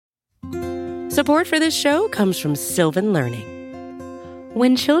Support for this show comes from Sylvan Learning.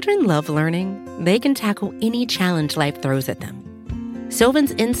 When children love learning, they can tackle any challenge life throws at them.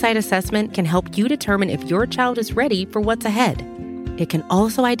 Sylvan's Insight Assessment can help you determine if your child is ready for what's ahead. It can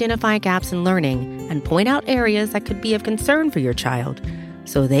also identify gaps in learning and point out areas that could be of concern for your child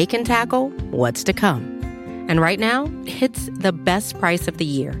so they can tackle what's to come. And right now, it's the best price of the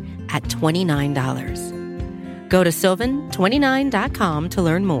year at $29. Go to sylvan29.com to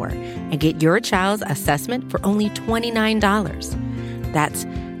learn more and get your child's assessment for only $29. That's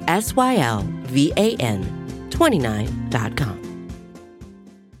SYLVAN 29.com.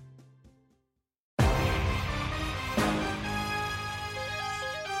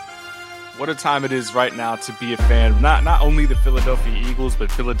 What a time it is right now to be a fan of not only the Philadelphia Eagles,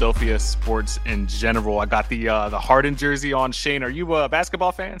 but Philadelphia sports in general. I got the Harden jersey on. Shane, are you a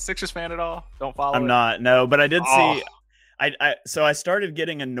basketball fan, Sixers fan at all? Don't follow I'm not, no, but I did see. So I started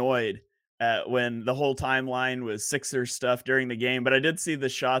getting annoyed when the whole timeline was Sixers stuff during the game, but I did see the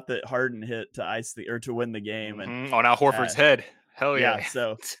shot that Harden hit to win the game. And now Horford's head. Hell yeah.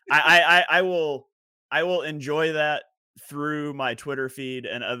 So I will enjoy that through my Twitter feed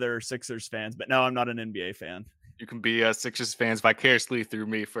and other Sixers fans, but no, I'm not an NBA fan. You can be Sixers fans vicariously through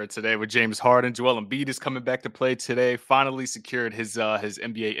me for today with James Harden. Joel Embiid is coming back to play today. Finally secured his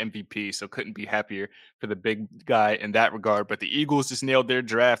NBA MVP, so couldn't be happier for the big guy in that regard. But the Eagles just nailed their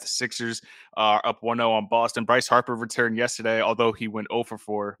draft. The Sixers are up 1-0 on Boston. Bryce Harper returned yesterday, although he went 0 for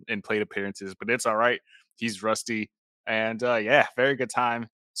 4 in plate appearances, but it's all right. He's rusty. And very good time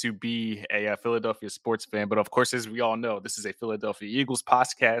to be a Philadelphia sports fan. But of course, as we all know, this is a Philadelphia Eagles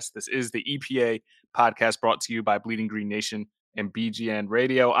podcast. This is the EPA podcast brought to you by Bleeding Green Nation and BGN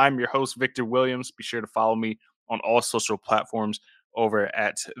Radio. I'm your host, Victor Williams. Be sure to follow me on all social platforms over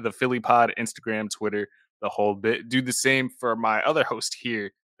at the Philly Pod, Instagram, Twitter, the whole bit. Do the same for my other host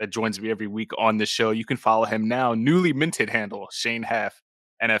here that joins me every week on the show. You can follow him now, newly minted handle, Shane Half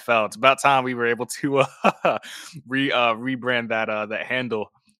NFL. It's about time we were able to rebrand that handle.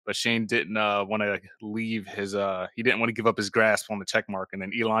 But Shane didn't want to leave his he didn't want to give up his grasp on the check mark, and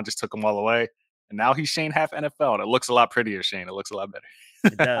then Elon just took him all away. And now he's Shane Half NFL. And it looks a lot prettier, Shane. It looks a lot better.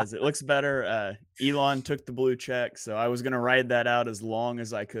 It does. It looks better. Elon took the blue check, so I was gonna ride that out as long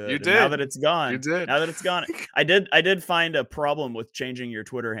as I could. You did. Now that it's gone. You did. Now that it's gone. I did find a problem with changing your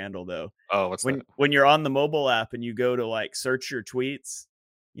Twitter handle though. Oh, what's that? When you're on the mobile app and you go to like search your tweets,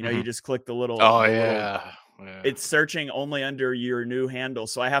 you just click the little Yeah. It's searching only under your new handle.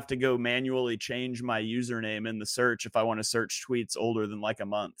 So I have to go manually change my username in the search if I want to search tweets older than like a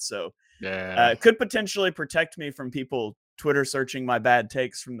month. So it could potentially protect me from people Twitter searching my bad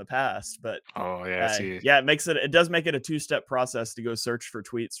takes from the past. But it does make it a 2-step process to go search for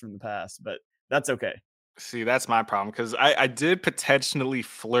tweets from the past, but that's okay. See, that's my problem because I did potentially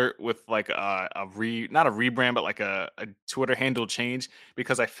flirt with like not a rebrand, but like a Twitter handle change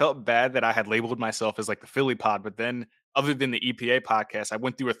because I felt bad that I had labeled myself as like the Philly Pod. But then, other than the EPA podcast, I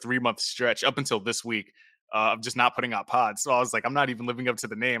went through a 3-month stretch up until this week of just not putting out pods. So I was like, I'm not even living up to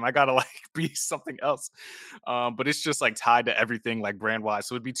the name. I gotta like be something else. But it's just like tied to everything like brand wise,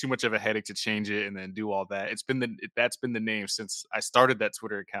 so it'd be too much of a headache to change it and then do all that. That's been the name since I started that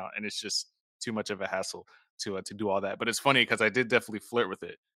Twitter account, and it's just too much of a hassle to do all that. But it's funny because I did definitely flirt with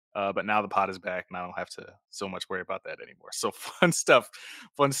it. But now the pod is back and I don't have to so much worry about that anymore. So fun stuff.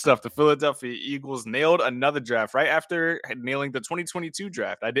 The Philadelphia Eagles nailed another draft right after nailing the 2022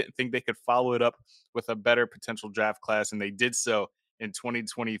 draft. I didn't think they could follow it up with a better potential draft class, and they did so in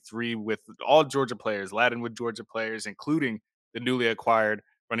 2023 with all Georgia players, laden with Georgia players, including the newly acquired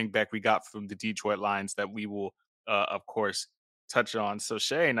running back we got from the Detroit Lions that we will, of course, touch on. So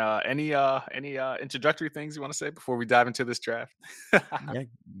Shane, any introductory things you want to say before we dive into this draft?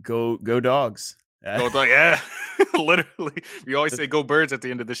 Go dogs. Go dog, yeah. Literally. We always say go birds at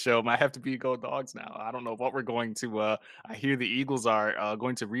the end of the show. Might have to be go dogs now. I don't know what we're going to I hear the Eagles are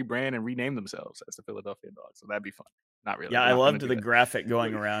going to rebrand and rename themselves as the Philadelphia Dogs. So that'd be fun. Not really. Yeah, I loved the graphic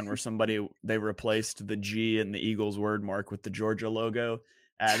going around where they replaced the G and the Eagles word mark with the Georgia logo.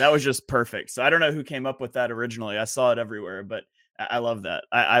 That was just perfect. So I don't know who came up with that originally. I saw it everywhere, but I love that.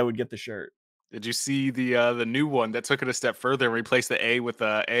 I would get the shirt. Did you see the new one that took it a step further and replaced the A with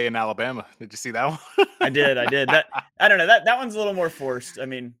A in Alabama? Did you see that one? I did. That I don't know. That one's a little more forced. I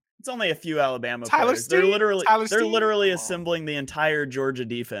mean, it's only a few Alabama players. They're literally assembling the entire Georgia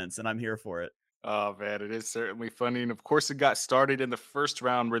defense, and I'm here for it. Oh man, it is certainly funny. And of course, it got started in the first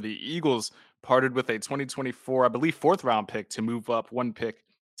round where the Eagles parted with a 2024, I believe, 4th round pick to move up one pick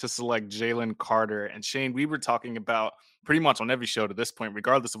to select Jalen Carter. And Shane, we were talking about pretty much on every show to this point,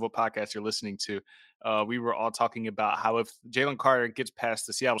 regardless of what podcast you're listening to. We were all talking about how if Jalen Carter gets past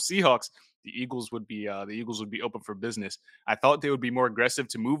the Seattle Seahawks, the Eagles would be open for business. I thought they would be more aggressive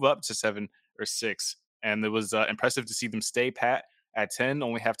to move up to 7 or 6, and it was impressive to see them stay pat at 10.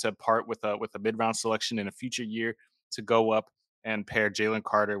 Only have to part with a mid-round selection in a future year to go up and pair Jalen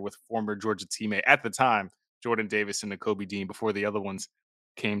Carter with former Georgia teammate at the time Jordan Davis and Nakobe Dean before the other ones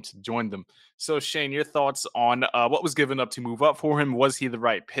came to join them. So, Shane, your thoughts on what was given up to move up for him? Was he the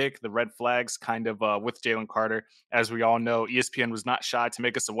right pick? The red flags kind of with Jalen Carter. As we all know, ESPN was not shy to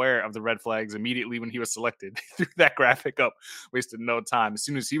make us aware of the red flags immediately when he was selected. They threw that graphic up, wasted no time. As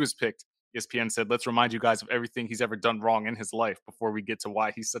soon as he was picked, ESPN said, let's remind you guys of everything he's ever done wrong in his life before we get to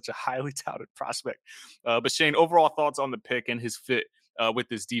why he's such a highly touted prospect. But Shane, overall thoughts on the pick and his fit with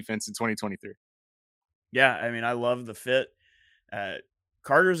this defense in 2023? Yeah, I mean, I love the fit.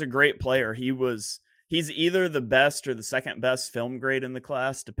 Carter's a great player. He's either the best or the second best film grade in the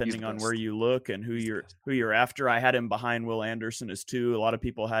class, depending on where you look and who you're after. I had him behind Will Anderson as 2. A lot of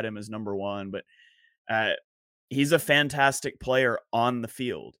people had him as number 1, but he's a fantastic player on the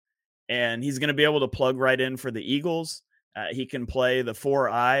field, and he's going to be able to plug right in for the Eagles. He can play the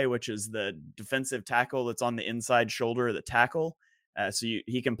 4-eye, which is the defensive tackle that's on the inside shoulder of the tackle.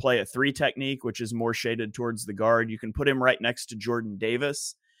 He can play a 3 technique, which is more shaded towards the guard. You can put him right next to Jordan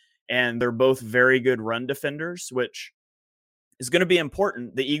Davis, and they're both very good run defenders, which is going to be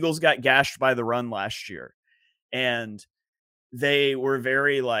important. The Eagles got gashed by the run last year, and they were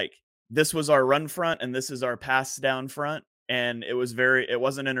very like, this was our run front and this is our pass down front. And it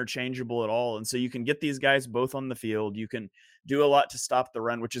wasn't interchangeable at all. And so you can get these guys both on the field. You can do a lot to stop the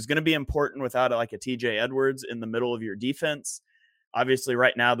run, which is going to be important without like a TJ Edwards in the middle of your defense. Obviously,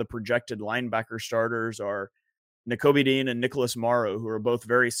 right now, the projected linebacker starters are Nakobe Dean and Nicholas Morrow, who are both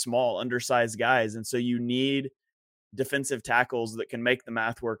very small, undersized guys. And so you need defensive tackles that can make the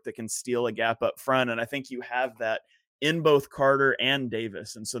math work, that can steal a gap up front. And I think you have that in both Carter and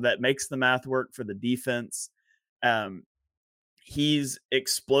Davis. And so that makes the math work for the defense. He's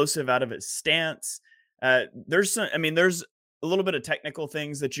explosive out of his stance. There's a little bit of technical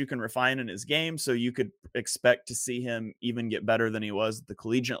things that you can refine in his game. So you could expect to see him even get better than he was at the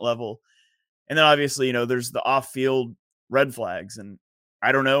collegiate level. And then obviously, there's the off-field red flags, and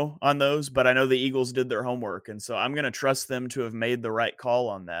I don't know on those, but I know the Eagles did their homework. And so I'm going to trust them to have made the right call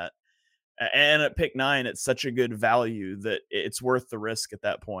on that. And at pick 9, it's such a good value that it's worth the risk at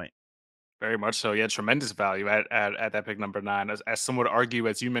that point. Very much so. Yeah, tremendous value at that pick number 9. As some would argue,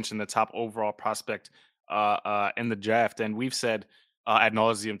 as you mentioned, the top overall prospect in the draft. And we've said ad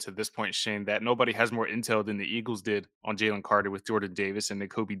nauseum to this point, Shane, that nobody has more intel than the Eagles did on Jalen Carter with Jordan Davis and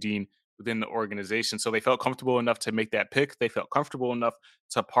Nakobe Dean within the organization. So they felt comfortable enough to make that pick. They felt comfortable enough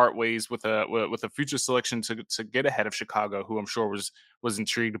to part ways with a future selection to get ahead of Chicago, who I'm sure was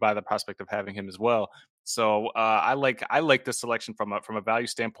intrigued by the prospect of having him as well. So I like the selection from a value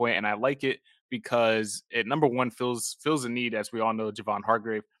standpoint, and I like it because it number one fills a need. As we all know, Javon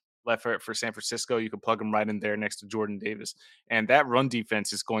Hargrave left for San Francisco. You can plug him right in there next to Jordan Davis, and that run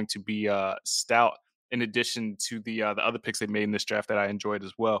defense is going to be stout. In addition to the other picks they made in this draft that I enjoyed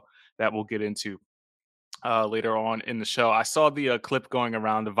as well, that we'll get into later on in the show. I saw the clip going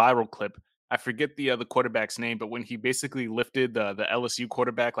around, the viral clip. I forget the quarterback's name, but when he basically lifted the LSU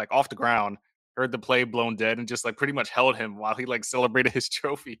quarterback like off the ground, heard the play blown dead, and just like pretty much held him while he like celebrated his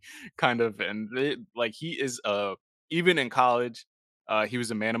trophy, kind of. And like he is even in college, he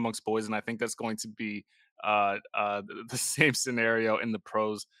was a man amongst boys, and I think that's going to be the same scenario in the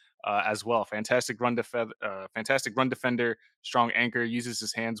pros as well. Fantastic run defender, strong anchor, uses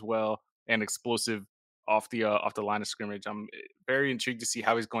his hands well, and explosive off the line of scrimmage. I'm very intrigued to see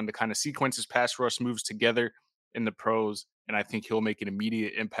how he's going to kind of sequence his pass rush moves together in the pros, and I think he'll make an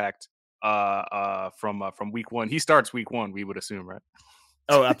immediate impact from week 1. He starts week 1, we would assume, right?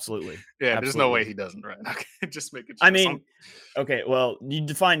 Oh, absolutely. Yeah, absolutely. There's no way he doesn't, right? Okay, just make it. I mean, okay, well, you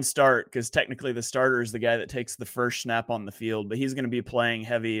define start because technically the starter is the guy that takes the first snap on the field, but he's going to be playing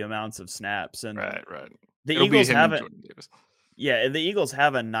heavy amounts of snaps. And right. The Eagles the Eagles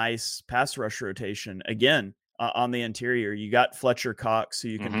have a nice pass rush rotation again on the interior. You got Fletcher Cox, who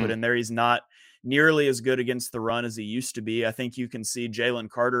you can put in there. He's not nearly as good against the run as he used to be. I think you can see Jalen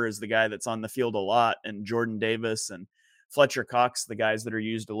Carter as the guy that's on the field a lot, and Jordan Davis and Fletcher Cox, the guys that are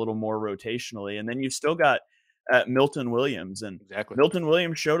used a little more rotationally. And then you've still got Milton Williams. And Milton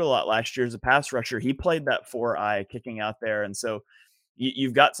Williams showed a lot last year as a pass rusher. He played that 4-eye kicking out there. And so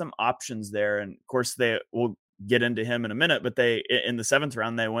you've got some options there. And of course, we'll get into him in a minute, but in the 7th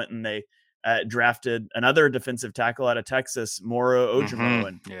round, they went and they drafted another defensive tackle out of Texas, Moro Ojimo.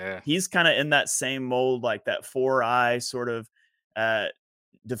 And he's kind of in that same mold, like that 4-eye sort of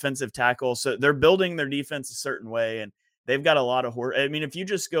defensive tackle. So they're building their defense a certain way, and they've got a lot of I mean, if you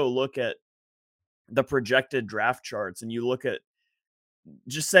just go look at the projected draft charts and you look at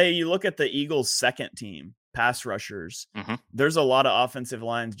the Eagles' second team pass rushers, there's a lot of offensive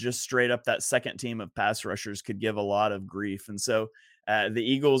lines just straight up that second team of pass rushers could give a lot of grief. And so the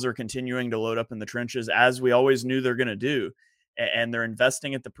Eagles are continuing to load up in the trenches, as we always knew they're going to do. And they're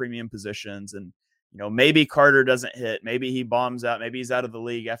investing at the premium positions. And, maybe Carter doesn't hit. Maybe he bombs out. Maybe he's out of the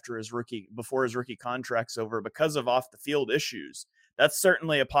league before his rookie contract's over because of off the field issues. That's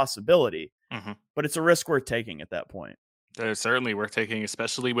certainly a possibility, but it's a risk worth taking at that point. They're certainly worth taking,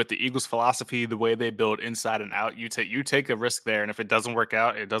 especially with the Eagles' philosophy, the way they build inside and out. You take a risk there, and if it doesn't work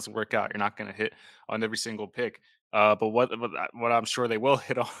out, it doesn't work out. You're not going to hit on every single pick. But what I'm sure they will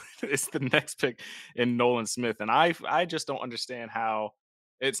hit on is the next pick in Nolan Smith. And I just don't understand how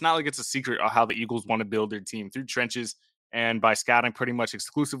it's not like it's a secret how the Eagles want to build their team through trenches and by scouting pretty much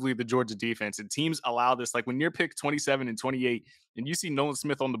exclusively the Georgia defense. And teams allow this. Like when you're picked 27 and 28 and you see Nolan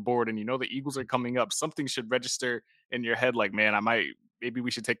Smith on the board and the Eagles are coming up, something should register in your head like, man, maybe we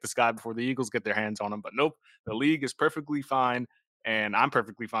should take this guy before the Eagles get their hands on him. But nope, the league is perfectly fine. And I'm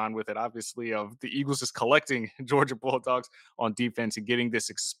perfectly fine with it, obviously, of the Eagles just collecting Georgia Bulldogs on defense and getting this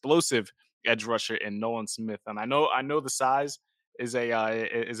explosive edge rusher in Nolan Smith. And I know the size is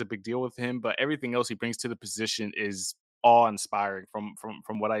a big deal with him, but everything else he brings to the position is awe-inspiring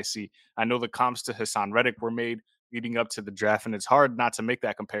from what I see. I know the comps to Hassan Reddick were made leading up to the draft, and it's hard not to make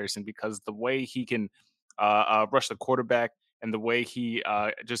that comparison because the way he can rush the quarterback and the way he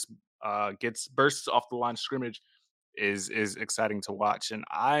just gets bursts off the line of scrimmage is exciting to watch. And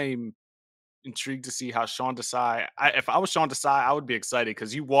I'm intrigued to see how Sean Desai. If I was Sean Desai, I would be excited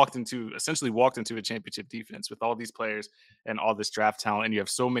because you essentially walked into a championship defense with all these players and all this draft talent, and you have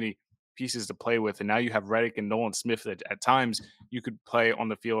so many pieces to play with. And now you have Reddick and Nolan Smith that at times you could play on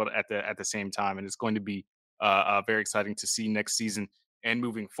the field at the same time, and it's going to be very exciting to see next season and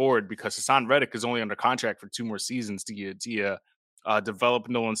moving forward because Hassan Reddick is only under contract for 2 more seasons to develop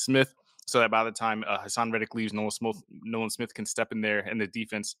Nolan Smith, so that by the time Hassan Reddick leaves, Nolan Smith can step in there and the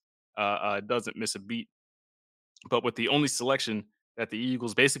defense doesn't miss a beat. But with the only selection that the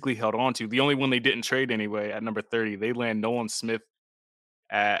Eagles basically held on to, the only one they didn't trade anyway at number 30, they land Nolan Smith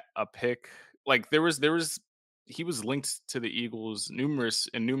at a pick. Like he was linked to the Eagles numerous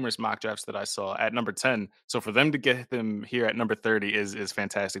mock drafts that I saw at number 10. So for them to get them here at number 30 is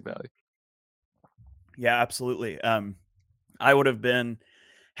fantastic value. Yeah, absolutely. I would have been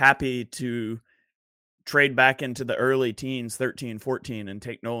happy to trade back into the early teens, 13, 14, and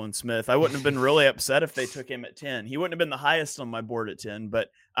take Nolan Smith. I wouldn't have been really upset if they took him at 10. He wouldn't have been the highest on my board at 10, but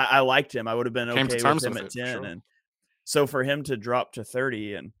I liked him. I would have been okay with him at 10. Sure. And so for him to drop to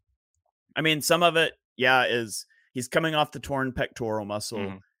 30, and I mean, some of it, is he's coming off the torn pectoral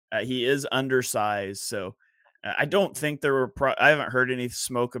muscle. He is undersized. So I don't think there were, I haven't heard any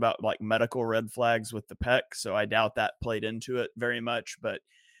smoke about like medical red flags with the pec. So I doubt that played into it very much, but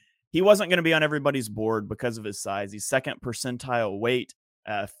he wasn't going to be on everybody's board because of his size. He's 2nd percentile weight,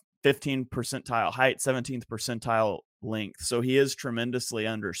 15th percentile height, 17th percentile length. So he is tremendously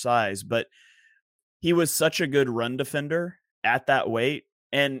undersized, but he was such a good run defender at that weight.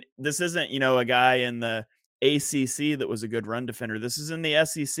 And this isn't, a guy in the ACC that was a good run defender. This is in the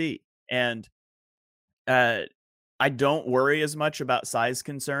SEC. And I don't worry as much about size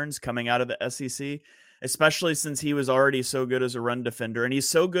concerns coming out of the SEC, especially since he was already so good as a run defender. And he's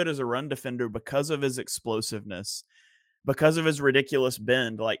so good as a run defender because of his explosiveness, because of his ridiculous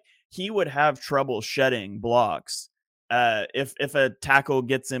bend. Like he would have trouble shedding blocks if a tackle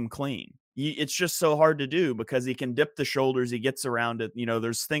gets him clean. It's just so hard to do because he can dip the shoulders. He gets around it.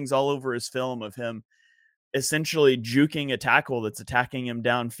 There's things all over his film of him essentially juking a tackle that's attacking him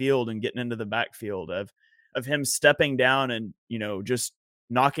downfield and getting into the backfield, of him stepping down and, just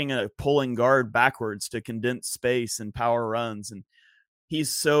knocking a pulling guard backwards to condense space and power runs. And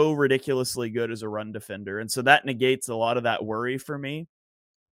he's so ridiculously good as a run defender. And so that negates a lot of that worry for me.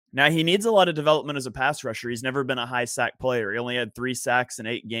 Now he needs a lot of development as a pass rusher. He's never been a high sack player. He only had 3 sacks in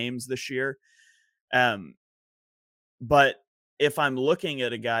 8 games this year. But if I'm looking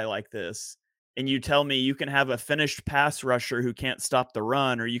at a guy like this and you tell me you can have a finished pass rusher who can't stop the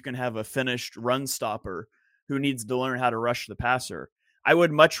run, or you can have a finished run stopper who needs to learn how to rush the passer, I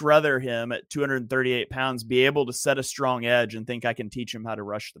would much rather him at 238 pounds be able to set a strong edge and think I can teach him how to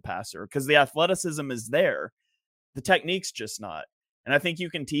rush the passer, because the athleticism is there. The technique's just not. And I think you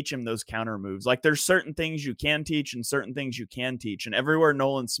can teach him those counter moves. Like there's certain things you can teach and certain things you can teach. And everywhere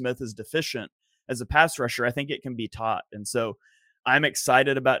Nolan Smith is deficient as a pass rusher, I think it can be taught. And so I'm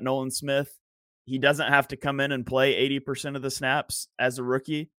excited about Nolan Smith. He doesn't have to come in and play 80% of the snaps as a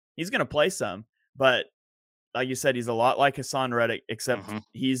rookie. He's going to play some, but like you said, he's a lot like Hassan Reddick, except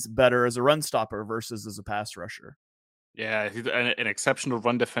he's better as a run stopper versus as a pass rusher. Yeah, he's an exceptional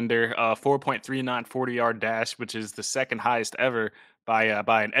run defender. 4.39 40-yard dash, which is the second highest ever by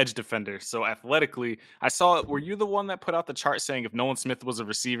an edge defender. So athletically, I saw it. Were you the one that put out the chart saying if Nolan Smith was a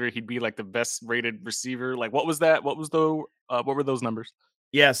receiver, he'd be like the best rated receiver? Like, what was that? What were those numbers?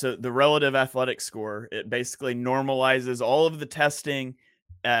 Yeah, so the relative athletic score, it basically normalizes all of the testing,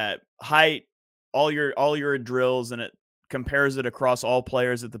 height, all your drills, and it compares it across all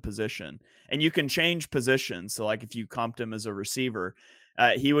players at the position. And you can change positions. So like if you comped him as a receiver,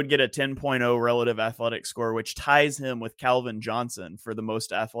 he would get a 10.0 relative athletic score, which ties him with Calvin Johnson for the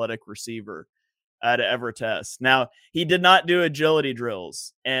most athletic receiver to ever test. Now, he did not do agility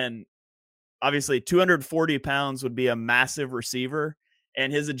drills, and obviously 240 pounds would be a massive receiver,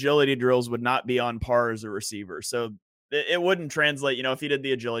 and his agility drills would not be on par as a receiver. So it wouldn't translate, if he did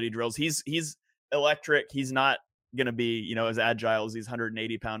the agility drills. He's electric. He's not going to be, as agile as these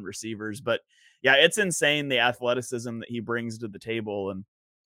 180-pound receivers. But yeah, it's insane the athleticism that he brings to the table. And,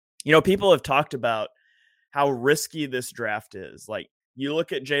 people have talked about how risky this draft is. Like you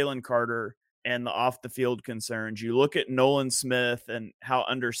look at Jalen Carter and the off the field concerns. You look at Nolan Smith and how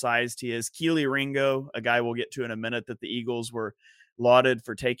undersized he is. Keely Ringo, a guy we'll get to in a minute that the Eagles were lauded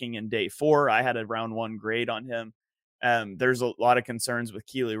for taking in day 4. I had a round 1 grade on him. There's a lot of concerns with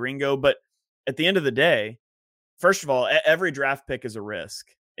Keely Ringo, but at the end of the day, first of all, every draft pick is a risk.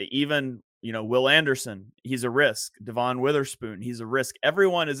 Even, Will Anderson, he's a risk. Devon Witherspoon, he's a risk.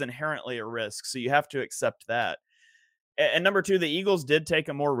 Everyone is inherently a risk, so you have to accept that. And number 2, the Eagles did take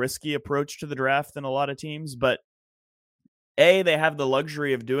a more risky approach to the draft than a lot of teams, but A, they have the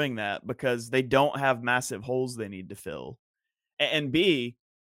luxury of doing that because they don't have massive holes they need to fill. And B,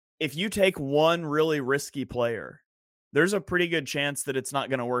 if you take one really risky player, there's a pretty good chance that it's not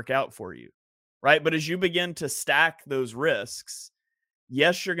going to work out for you, right? But as you begin to stack those risks,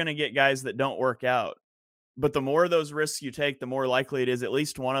 yes, you're going to get guys that don't work out. But the more of those risks you take, the more likely it is at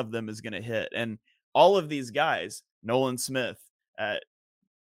least one of them is going to hit. And all of these guys, Nolan Smith,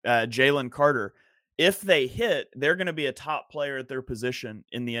 Jalen Carter, if they hit, they're going to be a top player at their position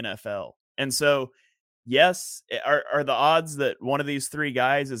in the NFL. And so, yes, are the odds that one of these 3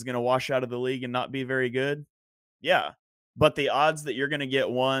 guys is going to wash out of the league and not be very good? Yeah. But the odds that you're going to get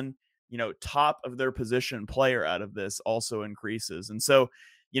one, top of their position player out of this also increases. And so,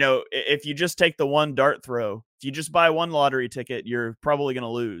 if you just take the one dart throw, if you just buy one lottery ticket, you're probably going to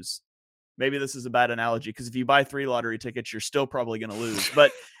lose. Maybe this is a bad analogy because if you buy 3 lottery tickets, you're still probably going to lose.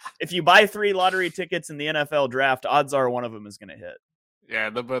 But if you buy 3 lottery tickets in the NFL draft, odds are one of them is going to hit. Yeah,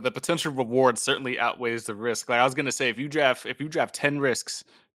 the potential reward certainly outweighs the risk. Like I was gonna say, if you draft 10 risks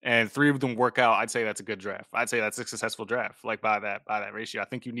and 3 of them work out, I'd say that's a good draft. I'd say that's a successful draft. Like by that ratio, I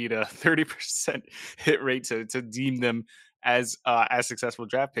think you need a 30% hit rate to deem them as successful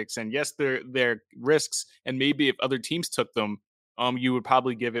draft picks. And yes, they're risks, and maybe if other teams took them, you would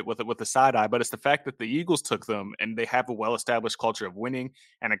probably give it with a side eye. But it's the fact that the Eagles took them and they have a well-established culture of winning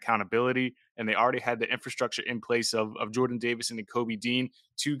and accountability, and they already had the infrastructure in place of Jordan Davison and Kobe Dean,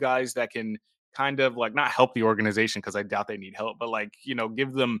 2 guys that can kind of like not help the organization because I doubt they need help, but like,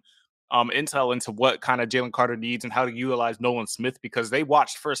 give them intel into what kind of Jalen Carter needs and how to utilize Nolan Smith because they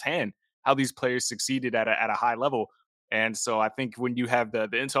watched firsthand how these players succeeded at a high level. And so I think when you have the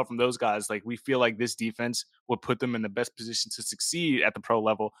intel from those guys, like we feel like this defense would put them in the best position to succeed at the pro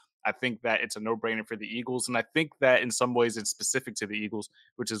level. I think that it's a no-brainer for the Eagles. And I think that in some ways it's specific to the Eagles,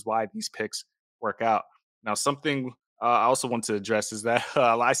 which is why these picks work out. Now, something I also want to address is that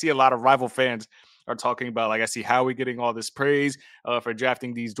I see a lot of rival fans are talking about, like I see Howie getting all this praise for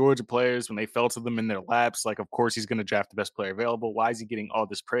drafting these Georgia players when they fell to them in their laps. Like, of course, he's going to draft the best player available. Why is he getting all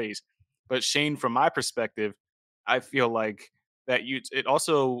this praise? But Shane, from my perspective, I feel like that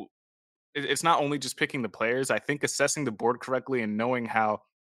it's not only just picking the players. I think assessing the board correctly and knowing how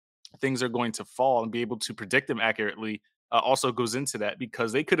things are going to fall and be able to predict them accurately also goes into that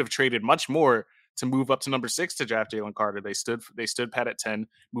because they could have traded much more to move up to number 6 to draft Jalen Carter. They stood pat at 10,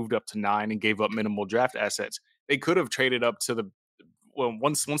 moved up to 9, and gave up minimal draft assets. They could have traded up to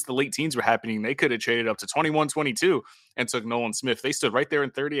once the late teens were happening, they could have traded up to 21, 22 and took Nolan Smith. They stood right there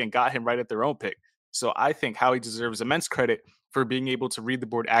in 30 and got him right at their own pick. So I think Howie deserves immense credit for being able to read the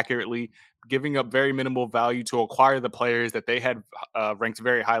board accurately, giving up very minimal value to acquire the players that they had ranked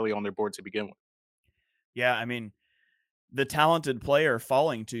very highly on their board to begin with. Yeah, I mean, the talented player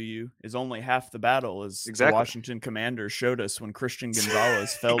falling to you is only half the battle, as the Washington Commanders showed us when Christian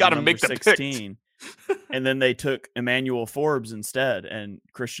Gonzalez fell to number 16. And then they took Emmanuel Forbes instead, and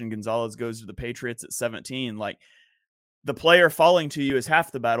Christian Gonzalez goes to the Patriots at 17. Like, the player falling to you is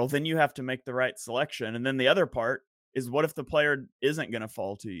half the battle. Then you have to make the right selection. And then the other part is, what if the player isn't going to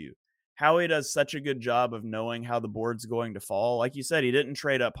fall to you? Howie does such a good job of knowing how the board's going to fall. Like you said, he didn't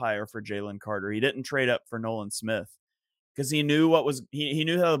trade up higher for Jalen Carter. He didn't trade up for Nolan Smith because he knew he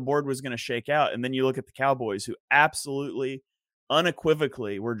knew how the board was going to shake out. And then you look at the Cowboys, who absolutely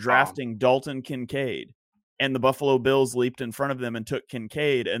unequivocally were drafting Dalton Kincaid, and the Buffalo Bills leaped in front of them and took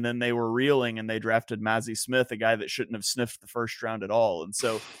Kincaid, and then they were reeling and they drafted Mazi Smith, a guy that shouldn't have sniffed the first round at all. And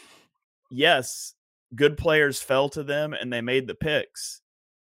so, yes, good players fell to them and they made the picks.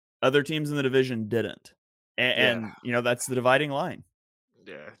 Other teams in the division didn't. And you know, that's the dividing line.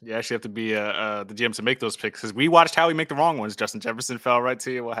 Yeah, you actually have to be the GM to make those picks, because we watched Howie make the wrong ones. Justin Jefferson fell right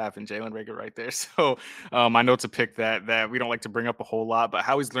to you. What happened? Jalen Reagor right there. So I know it's a pick that we don't like to bring up a whole lot, but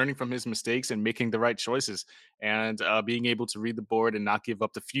Howie's learning from his mistakes and making the right choices, and being able to read the board and not give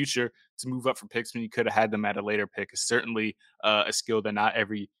up the future to move up for picks when you could have had them at a later pick is certainly a skill that not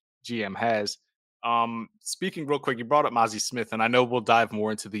every GM has. Speaking real quick, you brought up Mazi Smith, and I know we'll dive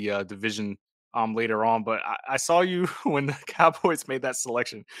more into the division later on, but I saw you when the Cowboys made that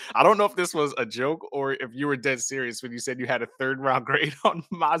selection. I don't know if this was a joke or if you were dead serious when you said you had a 3rd round grade on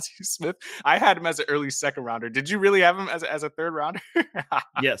Mazi Smith. I had him as an early 2nd rounder. Did you really have him as a 3rd rounder?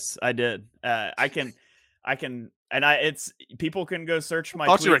 Yes, I did. I can, and it's, people can go search my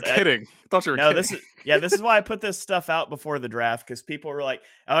tweets. You were kidding. This is why I put this stuff out before the draft, because people were like,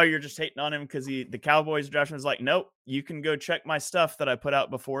 oh, you're just hating on him because the Cowboys draft was like, nope, you can go check my stuff that I put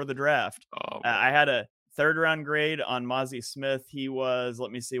out before the draft. I had a 3rd round grade on Mazi Smith. He was,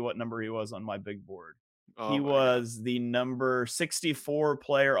 let me see what number he was on my big board. He was the number 64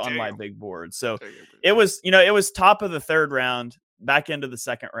 player on my big board. So it was top of the 3rd round, back into the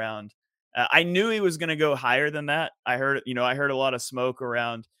 2nd round. I knew he was going to go higher than that. I heard a lot of smoke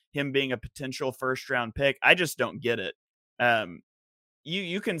around him being a potential 1st round pick. I just don't get it.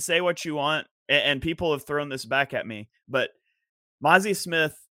 You can say what you want, and people have thrown this back at me, but Mazi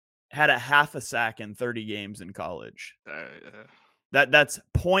Smith had a half a sack in 30 games in college. That's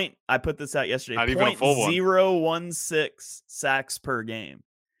point. I put this out yesterday. Not even a full one. 0.016 sacks per game.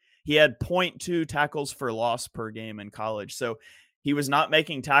 He had 0.2 tackles for loss per game in college. So he was not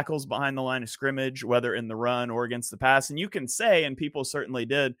making tackles behind the line of scrimmage, whether in the run or against the pass. And you can say, and people certainly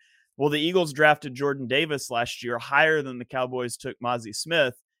did, well, the Eagles drafted Jordan Davis last year higher than the Cowboys took Mazi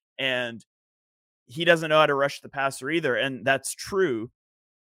Smith, and he doesn't know how to rush the passer either. And that's true,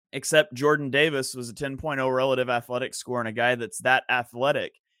 except Jordan Davis was a 10.0 relative athletic score, and a guy that's that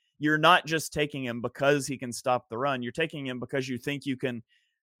athletic. You're not just taking him because he can stop the run. You're taking him because you think you can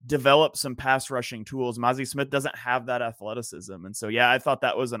develop some pass rushing tools. Mazi Smith doesn't have that athleticism. And so, I thought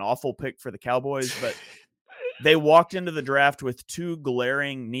that was an awful pick for the Cowboys, but they walked into the draft with 2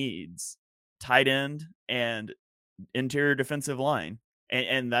 glaring needs: tight end and interior defensive line.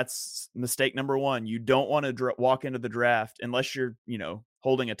 And that's mistake number 1. You don't want to walk into the draft unless you're,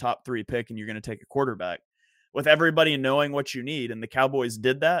 holding a top 3 pick and you're going to take a quarterback, with everybody knowing what you need. And the Cowboys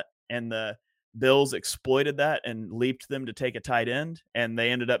did that, and the Bills exploited that and leaped them to take a tight end, and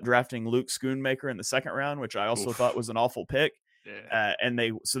they ended up drafting Luke Schoonmaker in the 2nd round, which I also thought was an awful pick. And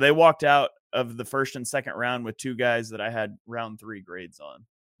they walked out of the 1st and 2nd round with 2 guys that I had round 3 grades on.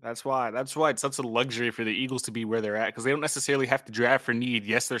 That's why it's such a luxury for the Eagles to be where they're at, because they don't necessarily have to draft for need.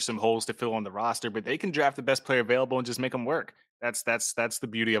 Yes, there's some holes to fill on the roster, but they can draft the best player available and just make them work. That's the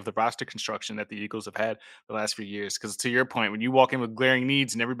beauty of the roster construction that the Eagles have had the last few years. Because to your point, when you walk in with glaring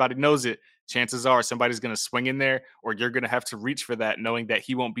needs and everybody knows it, chances are somebody's going to swing in there, or you're going to have to reach for that, knowing that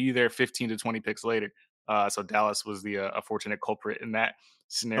he won't be there 15 to 20 picks later. So Dallas was the unfortunate culprit in that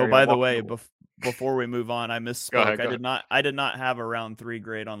scenario. Oh, by the way, before we move on, I misspoke. I did not have a round 3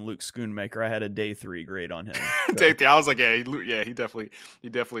 grade on Luke Schoonmaker. I had a day 3 grade on him. So. Day 3. I was like, he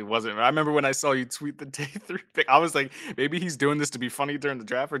definitely wasn't. I remember when I saw you tweet the day 3 pick, I was like, maybe he's doing this to be funny during the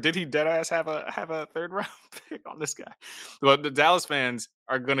draft, or did he dead ass have a 3rd round pick on this guy? But the Dallas fans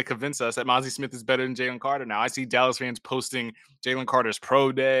are going to convince us that Mazi Smith is better than Jalen Carter. Now I see Dallas fans posting Jalen Carter's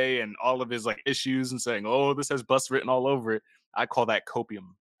pro day and all of his issues and saying, "Oh, this has bust written all over it." I call that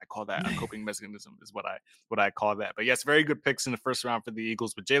copium. I call that a coping mechanism is what I call that. But yes, very good picks in the 1st round for the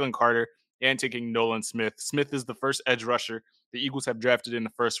Eagles with Jalen Carter and taking Nolan Smith. Smith is the first edge rusher the Eagles have drafted in the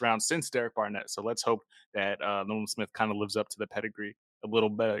 1st round since Derek Barnett. So let's hope that Nolan Smith kind of lives up to the pedigree a little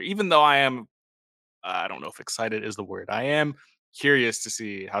better. Even though I don't know if excited is the word. I am curious to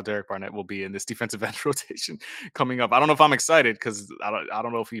see how Derek Barnett will be in this defensive end rotation coming up. I don't know if I'm excited because I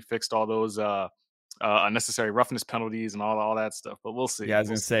don't know if he fixed all those unnecessary roughness penalties and all that stuff, but we'll see. Yeah, I was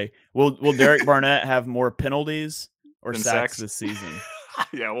gonna say, will Derek Barnett have more penalties or Then sacks sacks. this season?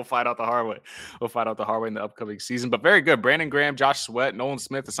 Yeah, we'll find out the hard way. We'll find out the hard way in the upcoming season. But very good. Brandon Graham, Josh Sweat, Nolan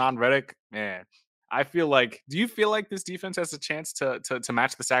Smith, Hassan Reddick. Man, I feel like. Do you feel like this defense has a chance to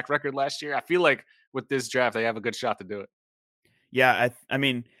match the sack record last year? I feel like with this draft, they have a good shot to do it. Yeah, I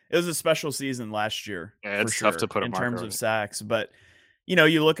mean, it was a special season last year Yeah, for it's tough to sure put a in marker terms on of it. sacks, but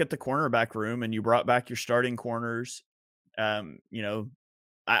you look at the cornerback room and you brought back your starting corners. You know,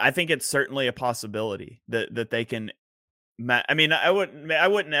 I think it's certainly a possibility that they can. I mean, I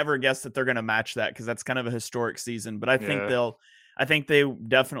wouldn't ever guess that they're going to match that because that's kind of a historic season. But I think Yeah. I think they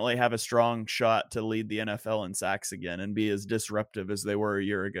definitely have a strong shot to lead the NFL in sacks again and be as disruptive as they were a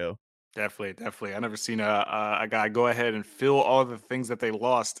year ago. Definitely. I never seen a guy go ahead and fill all the things that they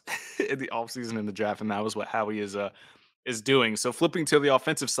lost in the offseason in the draft, and that was what Howie is doing. So flipping to the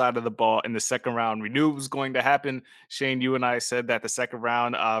offensive side of the ball in the second round, we knew it was going to happen. Shane, you and I said that the second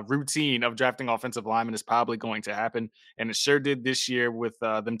round routine of drafting offensive linemen is probably going to happen, and it sure did this year with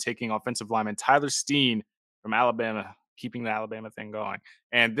them taking offensive lineman Tyler Steen from Alabama, keeping the Alabama thing going.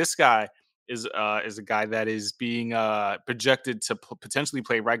 And this guy is a guy that is being projected to potentially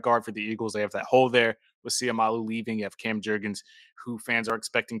play right guard for the Eagles. They have that hole there with Siamalu leaving. You have Cam Jurgens, who fans are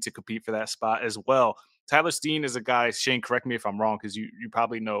expecting to compete for that spot as well. Tyler Steen is a guy, Shane, correct me if I'm wrong, because you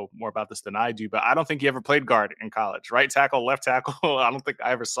probably know more about this than I do, but I don't think he ever played guard in college. Right tackle, left tackle. I don't think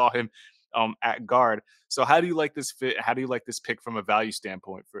I ever saw him at guard. So how do you like this fit? How do you like this pick from a value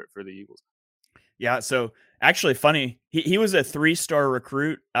standpoint for the Eagles? Yeah, so actually funny, he was a 3-star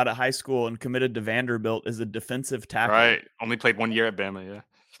recruit out of high school and committed to Vanderbilt as a defensive tackle. Right. Only played 1 year at Bama, yeah.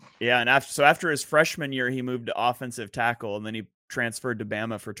 Yeah, and after his freshman year, he moved to offensive tackle, and then he transferred to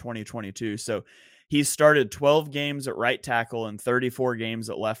Bama for 2022. So he started 12 games at right tackle and 34 games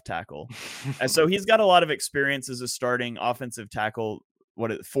at left tackle. And so he's got a lot of experience as a starting offensive tackle,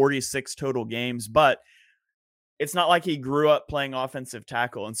 46 total games, but it's not like he grew up playing offensive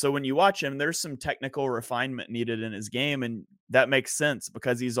tackle. And so when you watch him, there's some technical refinement needed in his game. And that makes sense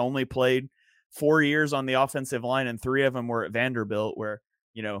because he's only played 4 years on the offensive line and 3 of them were at Vanderbilt, where,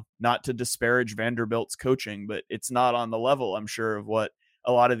 not to disparage Vanderbilt's coaching, but it's not on the level, I'm sure, of what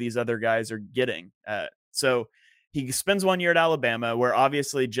a lot of these other guys are getting. So he spends 1 year at Alabama, where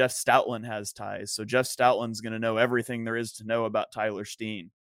obviously Jeff Stoutland has ties. So Jeff Stoutland's going to know everything there is to know about Tyler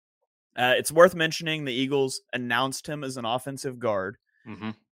Steen. It's worth mentioning the Eagles announced him as an offensive guard.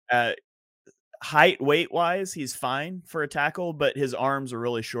 Mm-hmm. Height, weight wise, he's fine for a tackle, but his arms are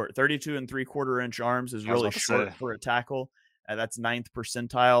really short. 32 3/4 inch arms is really short for a tackle. That's 9th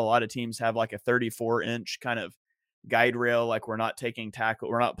percentile. A lot of teams have like a 34-inch kind of guide rail. Like we're not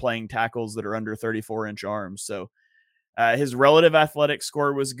playing tackles that are under 34-inch arms. So his relative athletic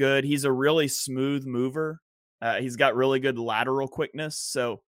score was good. He's a really smooth mover. He's got really good lateral quickness.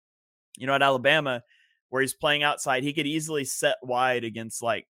 So, at Alabama, where he's playing outside, he could easily set wide against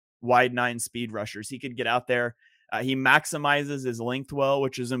like wide 9 speed rushers. He could get out there. He maximizes his length well,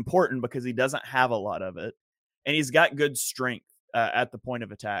 which is important because he doesn't have a lot of it. And he's got good strength at the point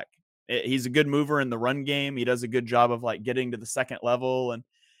of attack. He's a good mover in the run game. He does a good job of like getting to the second level. And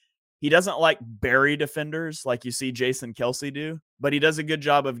he doesn't like bury defenders like you see Jason Kelce do, but he does a good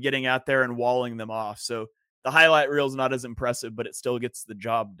job of getting out there and walling them off. So the highlight reel is not as impressive, but it still gets the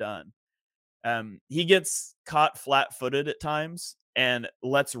job done. He gets caught flat-footed at times and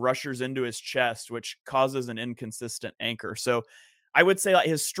lets rushers into his chest, which causes an inconsistent anchor. So I would say like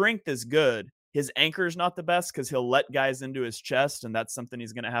his strength is good. His anchor is not the best because he'll let guys into his chest, and that's something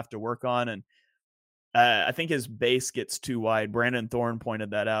he's going to have to work on. And I think his base gets too wide. Brandon Thorne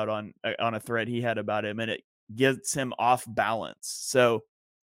pointed that out on a thread he had about him, and it gets him off balance. So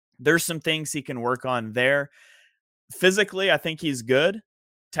there's some things he can work on there. Physically, I think he's good.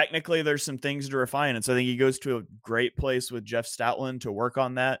 Technically, there's some things to refine. And so I think he goes to a great place with Jeff Stoutland to work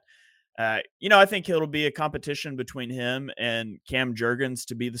on that. I think it'll be a competition between him and Cam Jurgens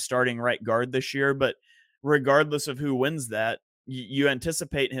to be the starting right guard this year. But regardless of who wins that, you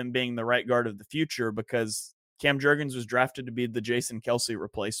anticipate him being the right guard of the future because Cam Jurgens was drafted to be the Jason Kelce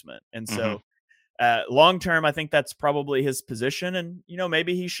replacement. And so long term, I think that's probably his position. And,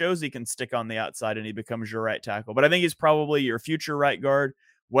 maybe he shows he can stick on the outside and he becomes your right tackle. But I think he's probably your future right guard.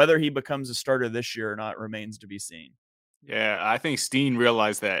 Whether he becomes a starter this year or not remains to be seen. Yeah, I think Steen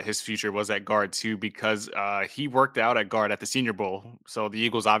realized that his future was at guard too because he worked out at guard at the Senior Bowl. So the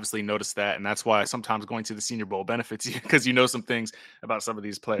Eagles obviously noticed that, and that's why sometimes going to the Senior Bowl benefits you because you know some things about some of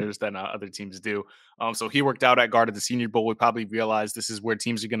these players that other teams do. So he worked out at guard at the Senior Bowl. We probably realized this is where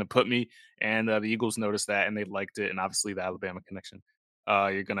teams are going to put me, and the Eagles noticed that and they liked it, and obviously the Alabama connection.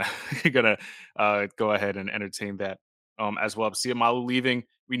 You're gonna you're gonna go ahead and entertain that as well. Siamalu leaving,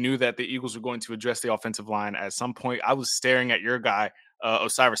 we knew that the Eagles were going to address the offensive line at some point. I was staring at your guy,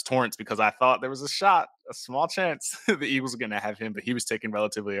 Osiris Torrance, because I thought there was a shot, a small chance the Eagles were going to have him, but he was taken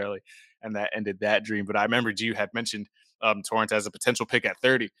relatively early, and that ended that dream. But I remembered you had mentioned Torrance as a potential pick at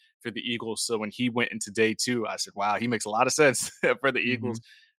 30 for the Eagles. So when he went into day two, I said, wow, he makes a lot of sense for the Eagles.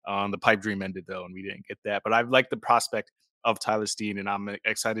 The pipe dream ended, though, and we didn't get that. But I like the prospect of Tyler Steen, and I'm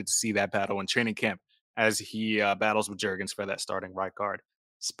excited to see that battle in training camp as he battles with Jurgens for that starting right guard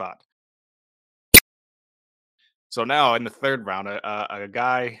spot. So now in the third round, a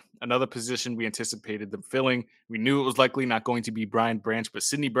guy, another position we anticipated them filling. We knew it was likely not going to be Brian Branch, but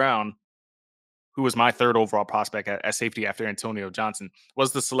Sidney Brown, who was my third overall prospect at safety after Antonio Johnson,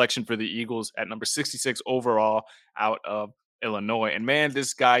 was the selection for the Eagles at number 66 overall out of Illinois. And man,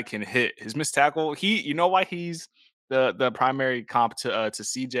 this guy can hit. His missed tackle, you know why he's the primary comp to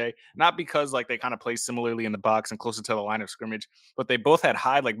CJ? Not because like they kind of play similarly in the box and closer to the line of scrimmage, but they both had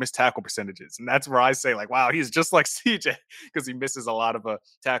high like missed tackle percentages. And that's where I say like, wow, he's just like CJ because he misses a lot of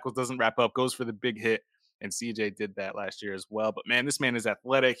tackles, doesn't wrap up, goes for the big hit. And CJ did that last year as well. But man, this man is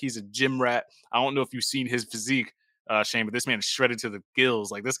athletic. He's a gym rat. I don't know if you've seen his physique, Shane, but this man is shredded to the gills.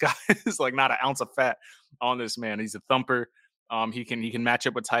 Like this guy is like not an ounce of fat on this man. He's a thumper. He can match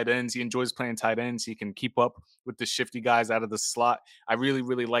up with tight ends. He enjoys playing tight ends. He can keep up with the shifty guys out of the slot. I really,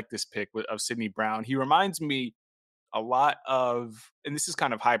 really like this pick of Sidney Brown. He reminds me a lot of, and this is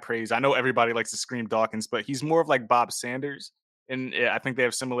kind of high praise. I know everybody likes to scream Dawkins, but he's more of like Bob Sanders. And I think they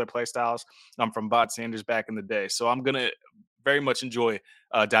have similar play styles from Bob Sanders back in the day. So I'm going to very much enjoy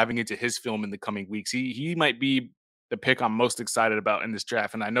diving into his film in the coming weeks. He might be the pick I'm most excited about in this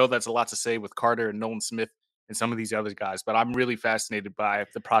draft. And I know that's a lot to say with Carter and Nolan Smith and some of these other guys, but I'm really fascinated by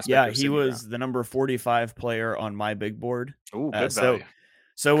the prospect Yeah, of he Sidney was Brown. the number 45 player on my big board. Oh, good So value.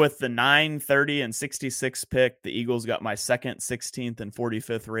 so with the 9, 30, and 66 pick, the Eagles got my second, 16th, and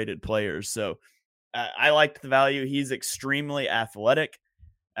 45th rated players. So I liked the value. He's extremely athletic.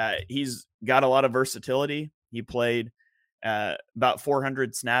 He's got a lot of versatility. He played about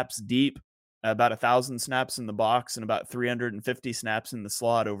 400 snaps deep, about 1,000 snaps in the box, and about 350 snaps in the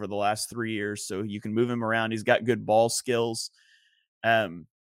slot over the last 3 years. So you can move him around. He's got good ball skills.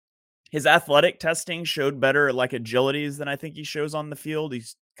 His athletic testing showed better like agilities than I think he shows on the field.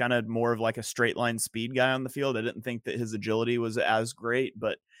 He's kind of more of like a straight line speed guy on the field. I didn't think that his agility was as great,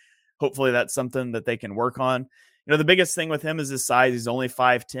 but hopefully that's something that they can work on. You know, the biggest thing with him is his size. He's only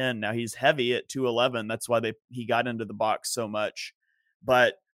 5'10". Now he's heavy at 211. That's why he got into the box so much.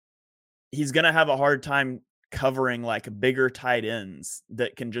 But he's going to have a hard time covering like bigger tight ends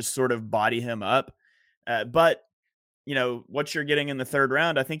that can just sort of body him up. But you know, what you're getting in the third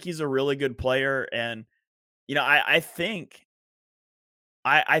round, I think he's a really good player. And, you know, I think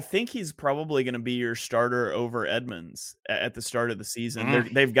he's probably going to be your starter over Edmonds at the start of the season.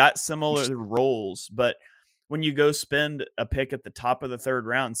 They've got similar roles, but when you go spend a pick at the top of the third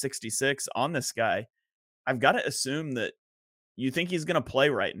round, 66 on this guy, I've got to assume that you think he's going to play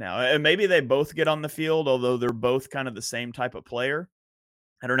right now. And maybe they both get on the field, although they're both kind of the same type of player.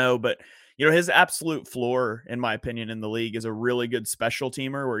 I don't know, but you know, his absolute floor, in my opinion, in the league is a really good special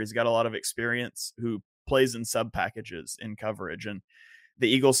teamer where he's got a lot of experience who plays in sub packages in coverage. And the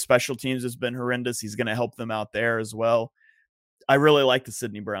Eagles special teams has been horrendous. He's going to help them out there as well. I really like the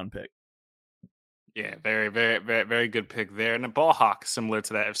Sidney Brown pick. Yeah, very, very, very, very good pick there. And a ball hawk similar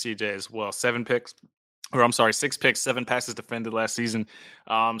to that FCJ as well. 6 picks, 7 passes defended last season.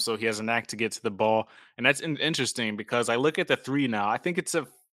 So he has a knack to get to the ball. And that's interesting because I look at the 3 now. I think it's a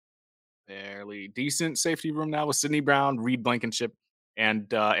fairly decent safety room now with Sidney Brown, Reed Blankenship, and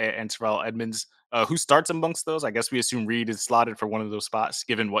Terrell Edmonds. Who starts amongst those? I guess we assume Reed is slotted for one of those spots,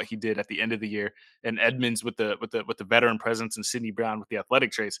 given what he did at the end of the year, and Edmonds with the veteran presence, and Sidney Brown with the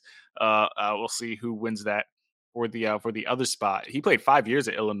athletic traits. We'll see who wins that for the other spot. He played 5 years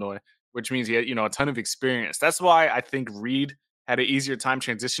at Illinois, which means he had a ton of experience. That's why I think Reed had an easier time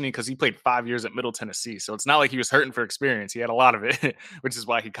transitioning because he played 5 years at Middle Tennessee. So it's not like he was hurting for experience. He had a lot of it, which is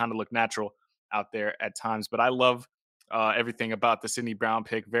why he kind of looked natural out there at times. But I love everything about the Sidney Brown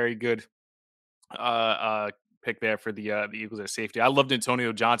pick. Very good pick there for the Eagles at safety. I loved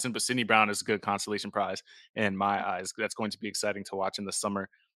Antonio Johnson, but Sidney Brown is a good consolation prize in my eyes. That's going to be exciting to watch in the summer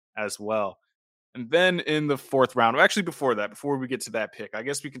as well. And then in the fourth round, or actually before that, before we get to that pick, I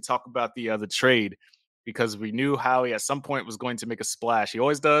guess we can talk about the trade because we knew Howie at some point was going to make a splash. He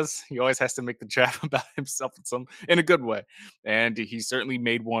always does. He always has to make the draft about himself in a good way, and he certainly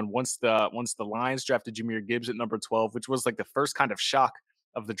made one once the Lions drafted Jahmyr Gibbs at number 12, which was like the first kind of shock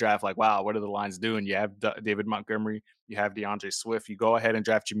of the draft. Like, wow, what are the Lions doing? You have David Montgomery, you have DeAndre Swift. You go ahead and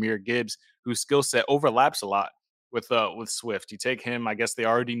draft Jahmyr Gibbs, whose skill set overlaps a lot with Swift. You take him. I guess they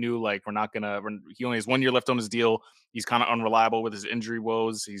already knew like we're not gonna. He only has 1 year left on his deal. He's kind of unreliable with his injury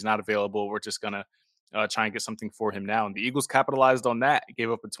woes. He's not available. We're just gonna try and get something for him now. And the Eagles capitalized on that.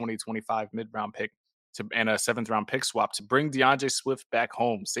 Gave up a 2025 mid round pick and a 7th round pick swap to bring DeAndre Swift back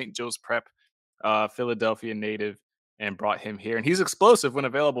home. St. Joe's Prep, Philadelphia native, and brought him here. And he's explosive when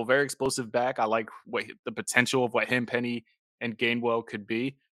available. Very explosive back. I like the potential of what him, Penny, and Gainwell could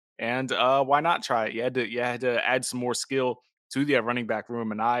be. And why not try it? You had to add some more skill to the running back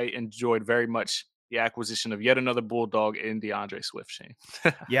room, and I enjoyed very much the acquisition of yet another bulldog in DeAndre Swift. Shane.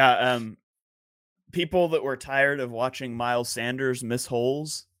 Yeah, people that were tired of watching Miles Sanders miss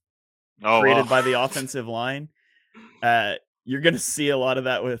holes created by the offensive line, you're going to see a lot of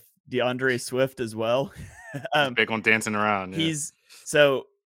that with DeAndre Swift as well. Big on dancing around.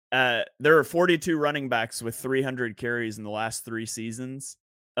 Yeah. There are 42 running backs with 300 carries in the last 3 seasons.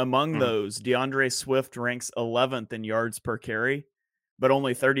 Among those, DeAndre Swift ranks 11th in yards per carry, but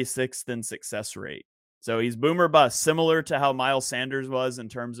only 36th in success rate. So he's boomer bust, similar to how Miles Sanders was in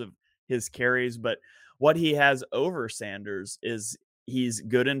terms of his carries. But what he has over Sanders is he's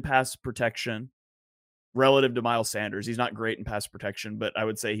good in pass protection relative to Miles Sanders. He's not great in pass protection, but I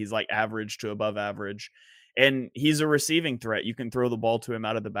would say he's like average to above average. And he's a receiving threat. You can throw the ball to him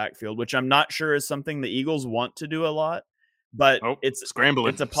out of the backfield, which I'm not sure is something the Eagles want to do a lot. But it's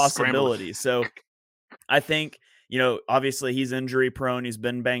scrambling. It's a possibility. So I think, obviously he's injury prone. He's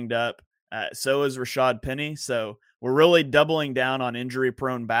been banged up. So is Rashad Penny. So we're really doubling down on injury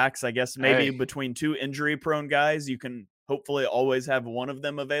prone backs. I guess maybe between 2 injury prone guys, you can hopefully always have one of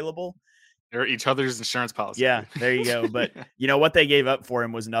them available. They're each other's insurance policy. Yeah, there you go. But what they gave up for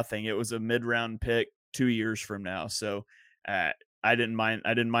him was nothing. It was a mid-round pick 2 years from now. So I didn't mind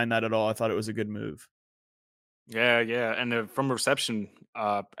that at all. I thought it was a good move. Yeah. And from a reception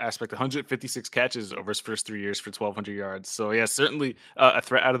aspect, 156 catches over his first 3 years for 1,200 yards. So, yeah, certainly a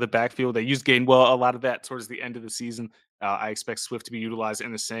threat out of the backfield. They used Gainwell a lot of that towards the end of the season. I expect Swift to be utilized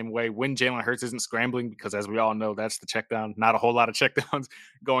in the same way when Jalen Hurts isn't scrambling, because as we all know, that's the check down. Not a whole lot of checkdowns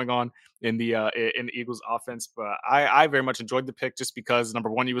going on in the Eagles offense. But I very much enjoyed the pick just because,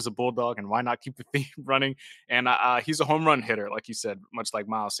 number one, he was a bulldog, and why not keep the theme running? And he's a home run hitter, like you said, much like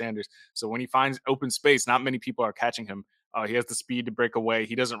Miles Sanders. So when he finds open space, not many people are catching him. He has the speed to break away.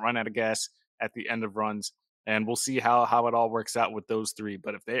 He doesn't run out of gas at the end of runs. And we'll see how it all works out with those 3.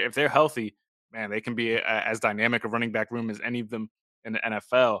 But if they're healthy, man, they can be as dynamic a running back room as any of them in the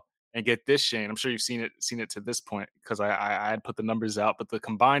NFL. And get this, Shane, I'm sure you've seen it to this point because I had put the numbers out, but the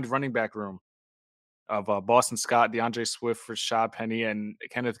combined running back room of Boston Scott, DeAndre Swift, Rashad Penny, and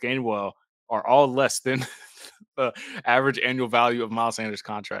Kenneth Gainwell are all less than the average annual value of Miles Sanders'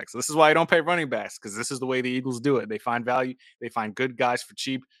 contract. So this is why I don't pay running backs, because this is the way the Eagles do it. They find value, they find good guys for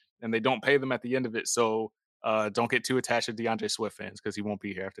cheap, and they don't pay them at the end of it. So don't get too attached to DeAndre Swift fans, because he won't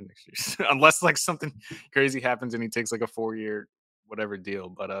be here after next year unless like something crazy happens and he takes like a 4-year whatever deal.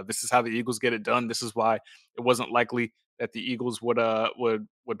 But this is how the Eagles get it done. This is why it wasn't likely that the Eagles would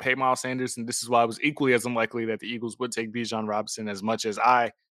pay Miles Sanders, and this is why it was equally as unlikely that the Eagles would take Bijan Robinson, as much as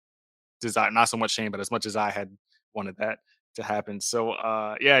I desire, not so much Shane, but as much as I had wanted that to happen. So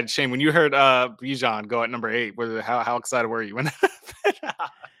yeah, Shane, when you heard Bijan go at number 8, how excited were you when that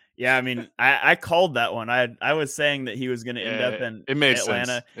happened? Yeah, I mean, I called that one. I was saying that he was going to end up in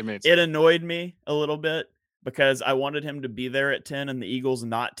Atlanta. It annoyed me a little bit because I wanted him to be there at 10 and the Eagles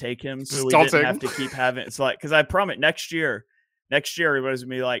not take him, so we didn't have to keep having. It's like, because I promise next year everybody's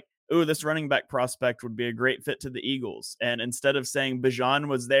gonna be like, "Ooh, this running back prospect would be a great fit to the Eagles." And instead of saying Bijan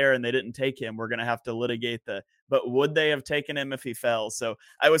was there and they didn't take him, we're gonna have to litigate but would they have taken him if he fell? So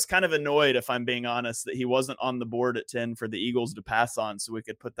I was kind of annoyed, if I'm being honest, that he wasn't on the board at 10 for the Eagles to pass on, so we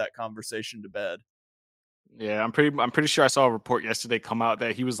could put that conversation to bed. Yeah, I'm pretty sure I saw a report yesterday come out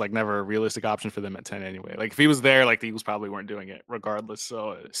that he was like never a realistic option for them at 10 anyway. Like if he was there, like the Eagles probably weren't doing it regardless.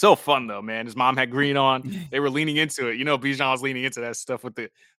 So so fun though, man. His mom had green on. They were leaning into it. Bijan was leaning into that stuff with the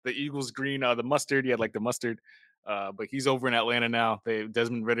Eagles green, the mustard. He had like the mustard. But he's over in Atlanta now.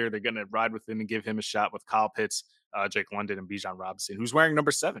 Desmond Ridder, they're gonna ride with him and give him a shot with Kyle Pitts, Jake London, and Bijan Robinson, who's wearing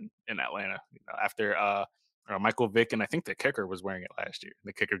number 7 in Atlanta. After Michael Vick, and I think the kicker was wearing it last year.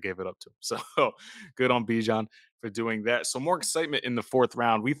 The kicker gave it up to him. So good on Bijan for doing that. So more excitement in the 4th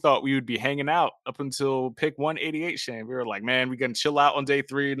round. We thought we would be hanging out up until pick 188, Shane. We were like, man, we're going to chill out on day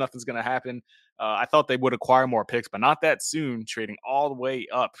 3. Nothing's going to happen. I thought they would acquire more picks, but not that soon, trading all the way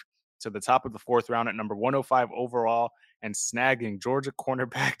up to the top of the 4th round at number 105 overall and snagging Georgia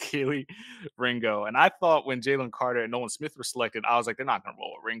cornerback Kelee Ringo. And I thought when Jalen Carter and Nolan Smith were selected, I was like, they're not going to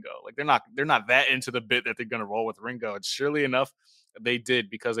roll with Ringo. Like they're not that into the bit that they're going to roll with Ringo. And surely enough, they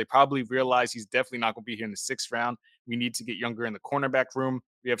did, because they probably realized he's definitely not going to be here in the 6th round. We need to get younger in the cornerback room.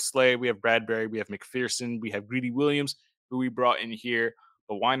 We have Slay, we have Bradbury, we have McPherson, we have Greedy Williams, who we brought in here.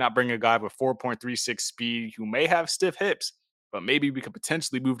 But why not bring a guy with 4.36 speed who may have stiff hips, but maybe we could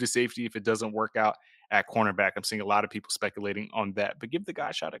potentially move to safety if it doesn't work out at cornerback. I'm seeing a lot of people speculating on that, but give the guy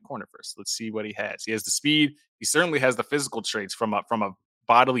a shot at corner first. Let's see what he has. He has the speed. He certainly has the physical traits from a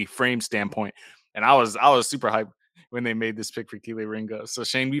bodily frame standpoint. And I was super hyped when they made this pick for Kelee Ringo. So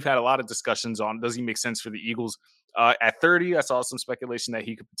Shane, we've had a lot of discussions on, does he make sense for the Eagles? At 30, I saw some speculation that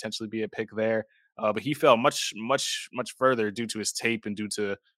he could potentially be a pick there. But he fell much further due to his tape and due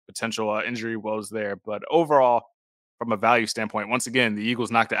to potential injury woes there. But overall, from a value standpoint, once again, the Eagles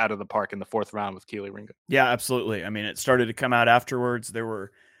knocked it out of the park in the 4th round with Kelee Ringo. Yeah, absolutely. I mean, it started to come out afterwards. There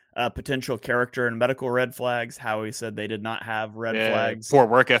were potential character and medical red flags. Howie said they did not have red flags. Poor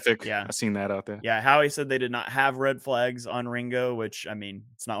work ethic. Yeah, I've seen that out there. Yeah, Howie said they did not have red flags on Ringo, which, I mean,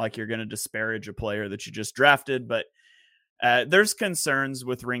 it's not like you're going to disparage a player that you just drafted, but there's concerns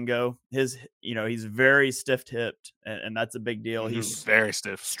with Ringo. He's very stiff-hipped, and that's a big deal. He's very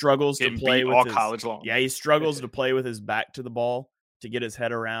stiff. Struggles to play with all college long. Yeah, he struggles to play with his back to the ball to get his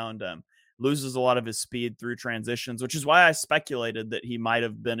head around. Loses a lot of his speed through transitions, which is why I speculated that he might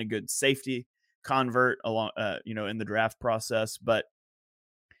have been a good safety convert along, in the draft process. But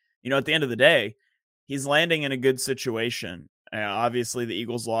at the end of the day, he's landing in a good situation. Obviously, the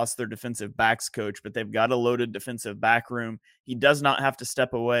Eagles lost their defensive backs coach, but they've got a loaded defensive back room. He does not have to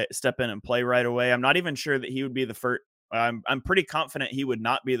step in and play right away. I'm not even sure that he would be the first. I'm pretty confident he would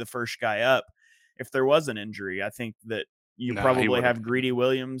not be the first guy up if there was an injury. I think that you probably have Greedy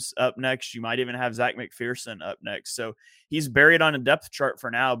Williams up next. You might even have Zach McPherson up next. So he's buried on a depth chart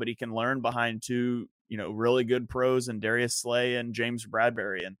for now, but he can learn behind two, really good pros and Darius Slay and James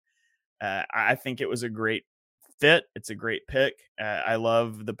Bradbury. And I think it was a great fit. It's a great pick. I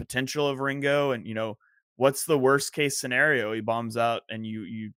love the potential of Ringo. And, what's the worst case scenario? He bombs out and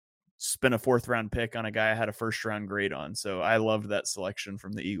you spend a 4th round pick on a guy I had a 1st round grade on. So I loved that selection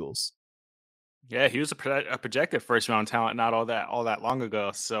from the Eagles. Yeah, he was a projected 1st round talent not all that long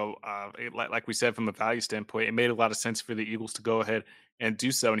ago. So like we said, from a value standpoint, it made a lot of sense for the Eagles to go ahead and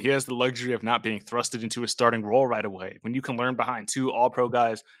do so. And he has the luxury of not being thrusted into a starting role right away. When you can learn behind 2 all-pro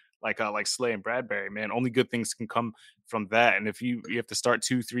guys like Slay and Bradbury, man, only good things can come from that. And if you have to start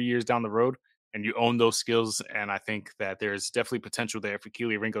 2-3 years down the road and you own those skills, and I think that there's definitely potential there for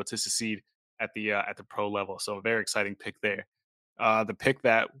Kelee Ringo to succeed at the pro level. So a very exciting pick there. The pick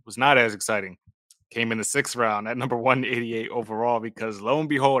that was not as exciting came in the 6th round at number 188 overall, because lo and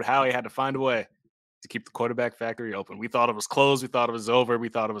behold, Howie had to find a way to keep the quarterback factory open. We thought it was closed. We thought it was over. We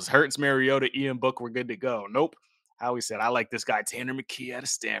thought it was Hurts, Mariota, Ian Book. We're good to go. Nope. Howie said, I like this guy, Tanner McKee out of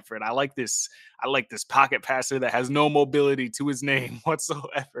Stanford. I like this pocket passer that has no mobility to his name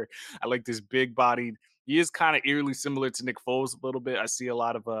whatsoever. I like this big-bodied. He is kind of eerily similar to Nick Foles a little bit. I see a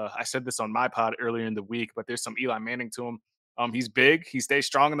lot of I said this on my pod earlier in the week, but there's some Eli Manning to him. He's big. He stays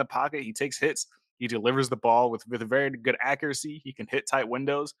strong in the pocket. He takes hits. He delivers the ball with a very good accuracy. He can hit tight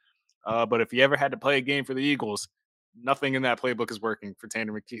windows. But if he ever had to play a game for the Eagles, nothing in that playbook is working for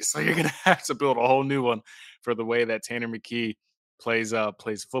Tanner McKee. So you're going to have to build a whole new one for the way that Tanner McKee plays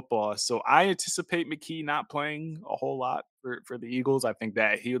football. So I anticipate McKee not playing a whole lot for the Eagles. I think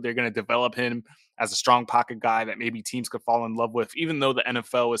that they're going to develop him as a strong pocket guy that maybe teams could fall in love with. Even though the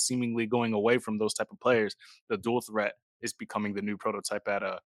NFL is seemingly going away from those type of players, the dual threat is becoming the new prototype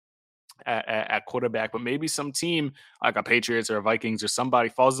at quarterback. But maybe some team like a Patriots or a Vikings or somebody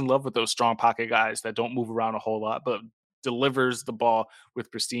falls in love with those strong pocket guys that don't move around a whole lot, but delivers the ball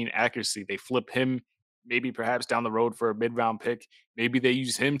with pristine accuracy. They flip him maybe perhaps down the road for a mid-round pick. Maybe they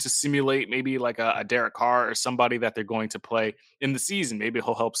use him to simulate maybe like a Derek Carr or somebody that they're going to play in the season. Maybe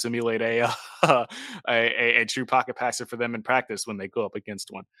he'll help simulate a true pocket passer for them in practice when they go up against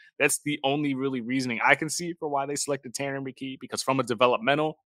one. That's the only really reasoning I can see for why they selected Tanner McKee, because from a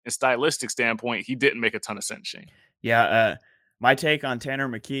developmental and stylistic standpoint, he didn't make a ton of sense, Shane. Yeah, my take on Tanner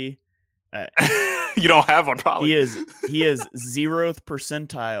McKee. You don't have one, probably. He is 0th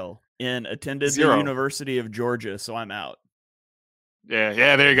percentile in attended the University of Georgia, so I'm out.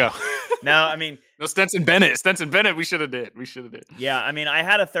 Yeah, there you go. Now, I mean, no Stetson Bennett. We should have did. Yeah, I mean, I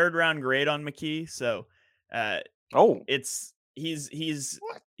had a 3rd round grade on McKee, so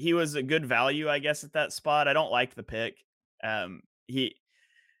he was a good value, I guess, at that spot. I don't like the pick.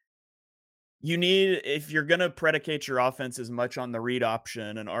 You need, if you're going to predicate your offense as much on the read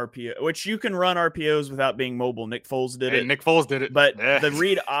option and RPO, which you can run RPOs without being mobile. Nick Foles did it. But the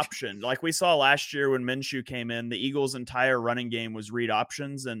read option, like we saw last year when Minshew came in, the Eagles' entire running game was read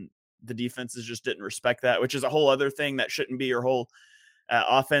options, and the defenses just didn't respect that, which is a whole other thing that shouldn't be your whole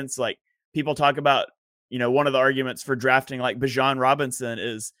offense. Like people talk about, one of the arguments for drafting like Bijan Robinson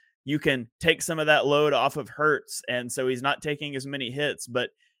is you can take some of that load off of Hurts, and so he's not taking as many hits.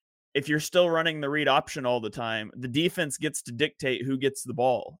 But if you're still running the read option all the time, the defense gets to dictate who gets the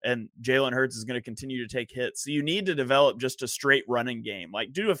ball, and Jalen Hurts is going to continue to take hits. So you need to develop just a straight running game,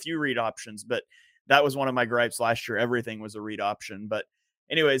 like do a few read options. But that was one of my gripes last year. Everything was a read option. But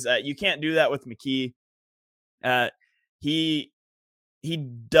anyways, you can't do that with McKee. He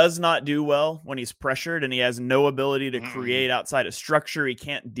does not do well when he's pressured, and he has no ability to create outside of structure. He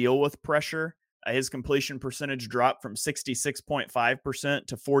can't deal with pressure. His completion percentage dropped from 66.5%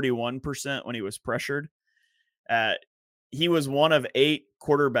 to 41% when he was pressured. He was one of 8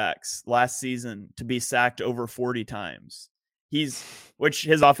 quarterbacks last season to be sacked over 40 times. Which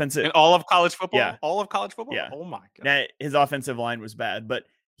his offensive... In all of college football? Yeah. All of college football? Yeah. Oh, my God. Now, his offensive line was bad, but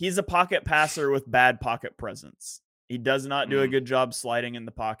he's a pocket passer with bad pocket presence. He does not do a good job sliding in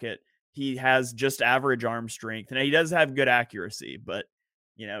the pocket. He has just average arm strength, and he does have good accuracy. But,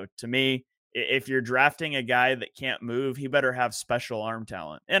 to me, if you're drafting a guy that can't move, he better have special arm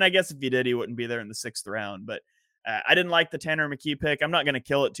talent. And I guess if he did, he wouldn't be there in the 6th round. But I didn't like the Tanner McKee pick. I'm not going to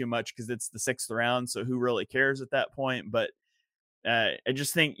kill it too much because it's the 6th round, so who really cares at that point? But I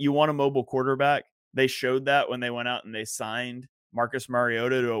just think you want a mobile quarterback. They showed that when they went out and they signed Marcus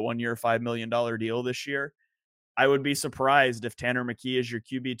Mariota to a 1-year, $5 million deal this year. I would be surprised if Tanner McKee is your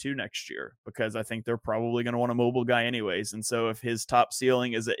QB2 next year, because I think they're probably going to want a mobile guy anyways. And so if his top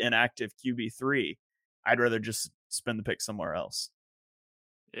ceiling is an inactive QB3, I'd rather just spend the pick somewhere else.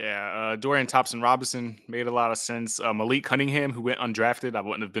 Yeah, Dorian Thompson-Robinson made a lot of sense. Malik Cunningham, who went undrafted, I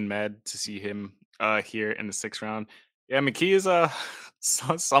wouldn't have been mad to see him here in the 6th round. Yeah, McKee is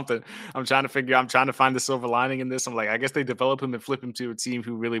something. I'm trying to find the silver lining in this. I'm like, I guess they develop him and flip him to a team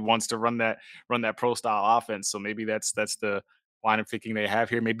who really wants to run that pro style offense. So maybe that's the line of thinking they have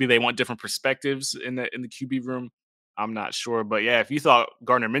here. Maybe they want different perspectives in the QB room. I'm not sure, but yeah, if you thought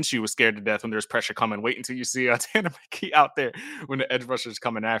Gardner Minshew was scared to death when there's pressure coming, wait until you see Tanner McKee out there when the edge rusher is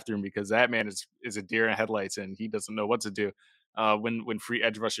coming after him, because that man is a deer in headlights and he doesn't know what to do when free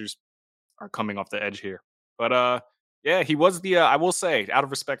edge rushers are coming off the edge here. But yeah, he was I will say, out of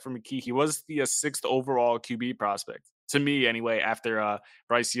respect for McKee, he was the 6th overall QB prospect to me anyway, after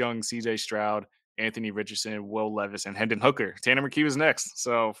Bryce Young, CJ Stroud, Anthony Richardson, Will Levis, and Hendon Hooker. Tanner McKee was next.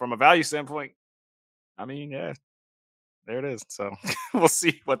 So from a value standpoint, I mean, yeah, there it is. So we'll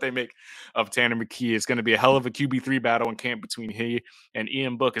see what they make of Tanner McKee. It's going to be a hell of a QB3 battle in camp between he and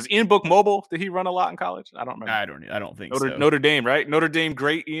Ian Book. Is Ian Book mobile? Did he run a lot in college? I don't remember. I don't think so. Notre Dame, right? Notre Dame,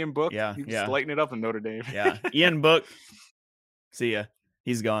 great Ian Book. Yeah, he was lighting it up in Notre Dame. Yeah, Ian Book. See ya.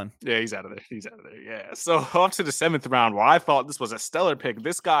 He's gone. Yeah, he's out of there. Yeah. So off to the 7th round, where I thought this was a stellar pick.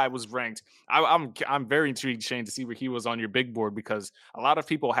 This guy was ranked. I'm very intrigued, Shane, to see where he was on your big board, because a lot of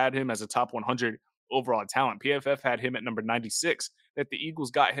people had him as a top 100 overall talent. PFF had him at number 96. That the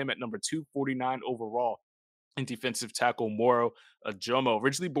Eagles got him at number 249 overall. And defensive tackle Moro Ajomo,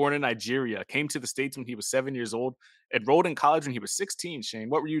 originally born in Nigeria, came to the States when he was 7 years old, enrolled in college when he was 16.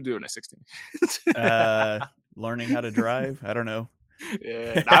 Shane, what were you doing at 16? Learning how to drive. I don't know.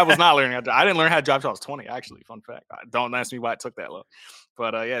 Yeah, I was not learning how to drive. I didn't learn how to drive until I was 20, actually. Fun fact. Don't ask me why it took that long.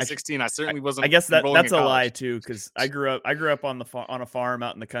 But yeah, 16, I certainly wasn't. I guess that's a lie too, because I grew up on a farm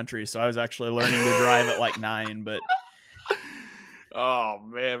out in the country, so I was actually learning to drive at like 9. But oh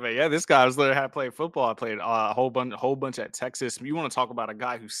man, yeah, this guy was learning how to play football. I played a whole bunch at Texas. You want to talk about a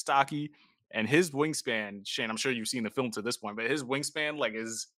guy who's stocky, and his wingspan, Shane, I'm sure you've seen the film to this point, but his wingspan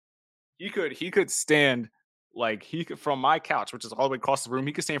he could stand. Like he could, from my couch, which is all the way across the room,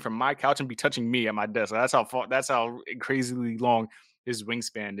 he could stand from my couch and be touching me at my desk. That's how crazily long his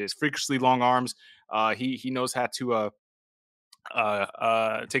wingspan is. Freakishly long arms. He knows how to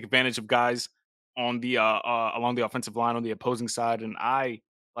take advantage of guys on the along the offensive line on the opposing side. And I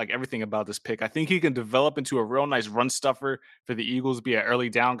like everything about this pick. I think he can develop into a real nice run stuffer for the Eagles, be an early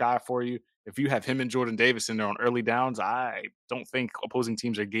down guy for you. If you have him and Jordan Davis in there on early downs, I don't think opposing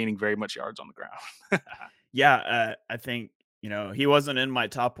teams are gaining very much yards on the ground. Yeah, I think, he wasn't in my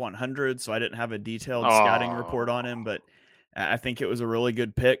top 100, so I didn't have a detailed scouting report on him, but I think it was a really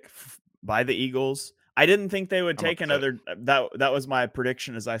good pick by the Eagles. I didn't think they would take another. That was my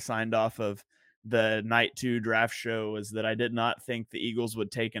prediction as I signed off of the night 2 draft show, was that I did not think the Eagles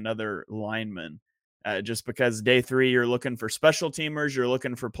would take another lineman. Just because day 3, you're looking for special teamers, you're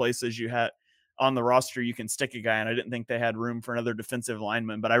looking for places you had on the roster you can stick a guy, and I didn't think they had room for another defensive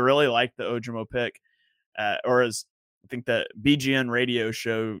lineman. But I really liked the Ojimo pick, or as I think the BGN radio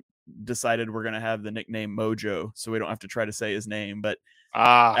show decided, we're going to have the nickname Mojo, so we don't have to try to say his name. But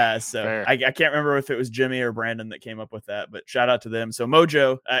so I can't remember if it was Jimmy or Brandon that came up with that, but shout out to them. So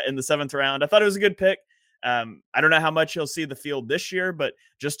Mojo in the 7th round, I thought it was a good pick. I don't know how much he'll see the field this year, but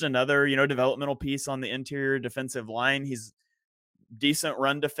just another, developmental piece on the interior defensive line. He's decent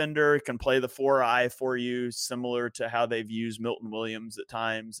run defender, can play the 4-eye for you, similar to how they've used Milton Williams at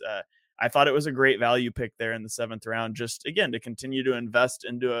times. I thought it was a great value pick there in the 7th round, just again, to continue to invest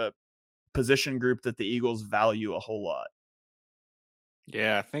into a position group that the Eagles value a whole lot.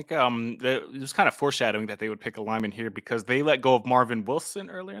 Yeah, I think it was kind of foreshadowing that they would pick a lineman here because they let go of Marvin Wilson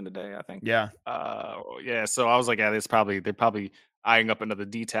earlier in the day, I think. Yeah. Yeah. So I was like, yeah, they're probably eyeing up another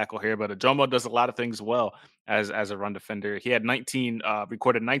D tackle here. But Ajomo does a lot of things well as a run defender. He had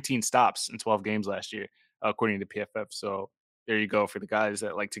recorded 19 stops in 12 games last year, according to PFF. So there you go for the guys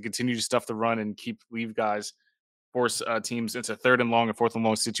that like to continue to stuff the run and leave guys, force teams into 3rd and long and 4th and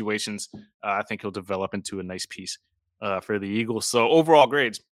long situations. I think he'll develop into a nice piece for the Eagles. So overall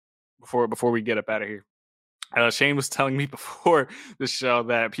grades before we get up out of here. Shane was telling me before the show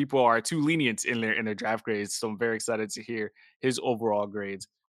that people are too lenient in their draft grades, so I'm very excited to hear his overall grades.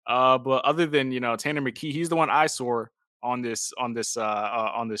 But other than Tanner McKee, he's the one I saw on this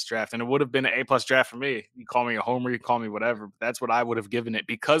draft, and it would have been an A+ draft for me. You call me a homer, you call me whatever, but that's what I would have given it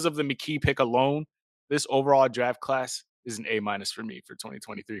because of the McKee pick alone. This overall draft class is an A- for me for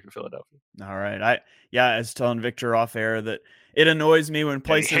 2023 for Philadelphia. All right. I was telling Victor off air that it annoys me when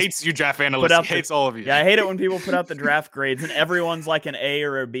places he hates you draft analysts. He hates all of you. Yeah, I hate it when people put out the draft grades and everyone's like an A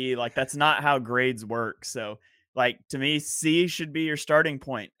or a B. Like, that's not how grades work. So, like, to me, C should be your starting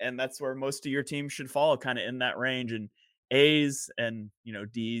point, and that's where most of your team should fall, kind of in that range. And A's and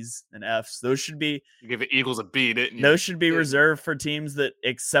D's and F's, those should be, you give the Eagles a B, didn't you? Those should be reserved for teams that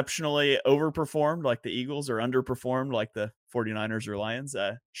exceptionally overperformed like the Eagles, or underperformed like the 49ers or Lions.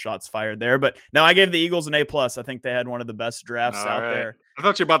 Shots fired there. But no, I gave the Eagles an A+. I think they had one of the best drafts out there. I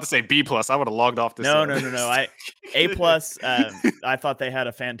thought you were about to say B+. I would have logged off this. No. A+. I thought they had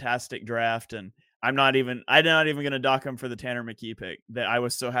a fantastic draft, and I'm not even going to dock them for the Tanner McKee pick. That I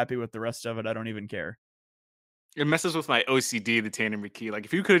was so happy with the rest of it, I don't even care. It messes with my OCD, the Tanner McKee. Like,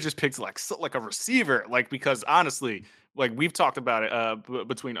 if you could have just picked like a receiver, like, because honestly, like we've talked about it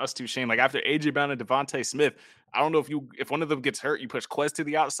between us two, Shane. Like, after AJ Brown and Devontae Smith, I don't know if one of them gets hurt, you push Quez to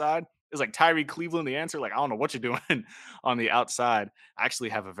the outside. It's like Tyree Cleveland the answer. Like, I don't know what you're doing on the outside. I actually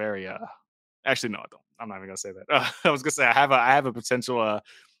have a very actually no, I don't. I'm not even gonna say that. I was gonna say I have a potential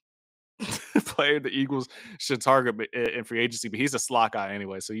player the Eagles should target in free agency, but he's a slot guy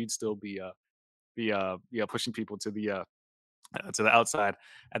anyway, so you'd still be pushing people to the outside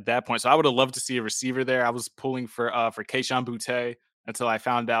at that point. So I would have loved to see a receiver there. I was pulling for Kayshon Boutte until I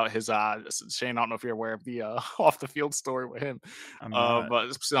found out his Shane. I don't know if you're aware of the off the field story with him,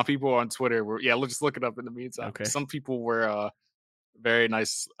 but some people on Twitter were let's just look it up in the meantime. Okay. Some people were very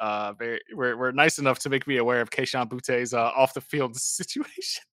nice, were nice enough to make me aware of Kayshon Boutte's off the field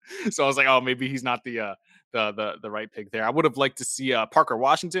situation. So I was like, oh, maybe he's not the right pick there. I would have liked to see Parker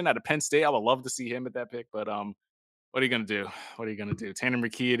Washington out of Penn State. I would love to see him at that pick, but what are you gonna do? What are you gonna do? Tanner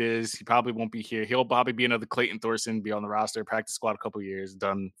McKee it is. He probably won't be here. He'll probably be another Clayton Thorson, be on the roster, practice squad a couple years,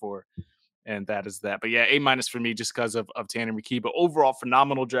 done for. And that is that. But yeah, A- for me just because of Tanner McKee. But overall,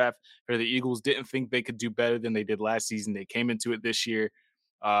 phenomenal draft for the Eagles. Didn't think they could do better than they did last season. They came into it this year.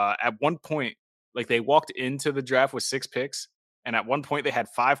 At one point, like, they walked into the draft with 6 picks. And at one point, they had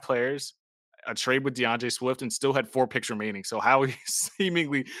 5 players, a trade with DeAndre Swift, and still had 4 picks remaining. So how he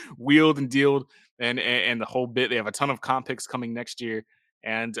seemingly wheeled and dealed and the whole bit. They have a ton of comp picks coming next year.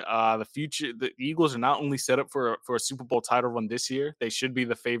 And the Eagles are not only set up for a Super Bowl title run this year, they should be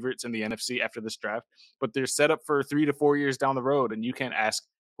the favorites in the NFC after this draft, but they're set up for 3 to 4 years down the road. And you can't ask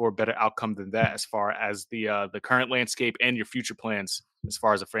for a better outcome than that as far as the current landscape and your future plans as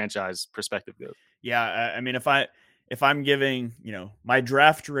far as a franchise perspective goes. Yeah. I mean, if I'm giving, my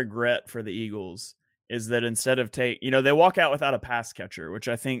draft regret for the Eagles is that instead of they walk out without a pass catcher, which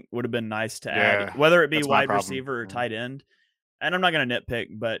I think would have been nice to add, whether it be wide receiver or tight end. And I'm not going to nitpick,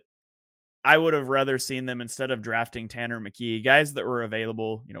 but I would have rather seen them, instead of drafting Tanner McKee, guys that were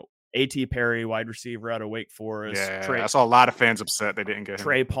available, A.T. Perry, wide receiver out of Wake Forest. Yeah, I saw a lot of fans upset they didn't get him.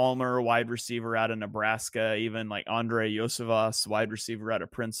 Trey Palmer, wide receiver out of Nebraska. Even like Andre Yosevas, wide receiver out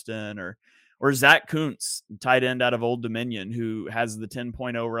of Princeton, or Zach Kuntz, tight end out of Old Dominion, who has the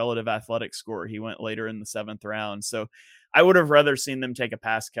 10.0 relative athletic score. He went later in the 7th round. So I would have rather seen them take a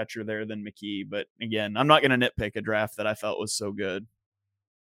pass catcher there than McKee. But again, I'm not going to nitpick a draft that I felt was so good.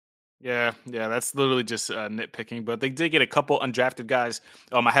 Yeah, that's literally just nitpicking. But they did get a couple undrafted guys.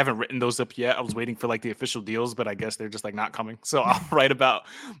 I haven't written those up yet. I was waiting for like the official deals, but I guess they're just like not coming. So I'll write about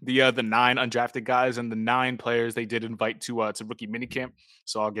the 9 undrafted guys and the 9 players they did invite to rookie minicamp.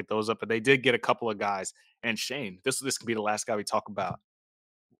 So I'll get those up. But they did get a couple of guys. And Shane, this can be the last guy we talk about.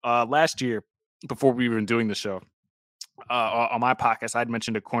 Last year, before we were even doing the show, on my podcast, I'd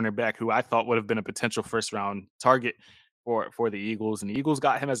mentioned a cornerback who I thought would have been a potential first round target for the Eagles, and the Eagles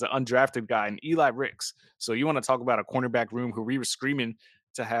got him as an undrafted guy, and Eli Ricks. So you want to talk about a cornerback room who we were screaming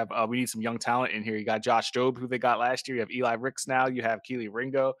to have? We need some young talent in here. You got Josh Jobe, who they got last year. You have Eli Ricks now. You have Keely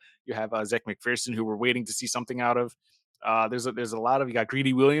Ringo. You have Zach McPherson, who we're waiting to see something out of. There's a lot of, you got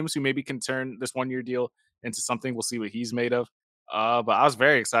Greedy Williams, who maybe can turn this 1-year deal into something. We'll see what he's made of. But I was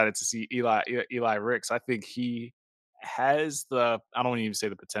very excited to see Eli Ricks. I think he has I don't even say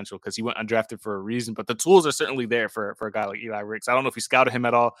the potential because he went undrafted for a reason, but the tools are certainly there for a guy like Eli Ricks. I don't know if you scouted him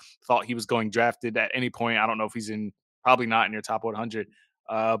at all, thought he was going drafted at any point. I don't know if he's probably not in your top 100.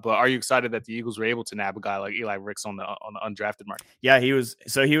 But are you excited that the Eagles were able to nab a guy like Eli Ricks on the undrafted market? Yeah, he was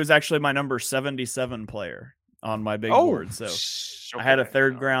actually my number 77 player on my big board. So okay. I had a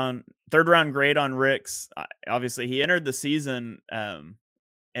third round grade on Ricks. Obviously, he entered the season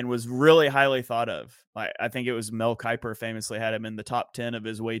and was really highly thought of. I think it was Mel Kiper famously had him in the top 10 of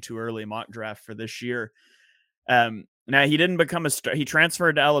his way too early mock draft for this year. Now he didn't become he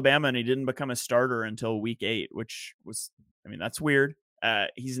transferred to Alabama and he didn't become a starter until week 8, which was, that's weird.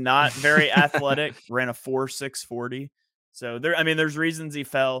 He's not very athletic, ran a 4.6 40. So there's reasons he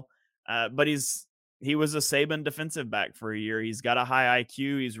fell, but he was a Saban defensive back for a year. He's got a high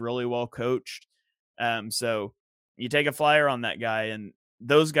IQ. He's really well coached. So you take a flyer on that guy, and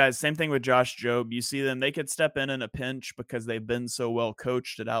those guys, same thing with Josh Jobe. You see them, they could step in a pinch because they've been so well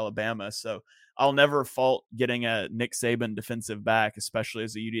coached at Alabama. So I'll never fault getting a Nick Saban defensive back, especially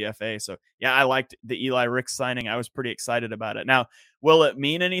as a UDFA. So yeah, I liked the Eli Ricks signing. I was pretty excited about it. Now, will it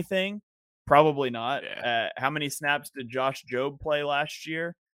mean anything? Probably not. Yeah. How many snaps did Josh Jobe play last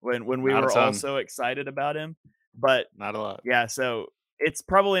year when we were all so excited about him? But not a lot. Yeah, so it's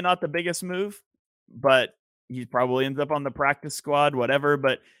probably not the biggest move, but he probably ends up on the practice squad, whatever.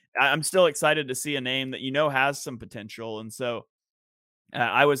 But I'm still excited to see a name that has some potential. And so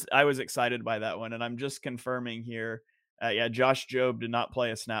I was excited by that one. And I'm just confirming here. Josh Jobe did not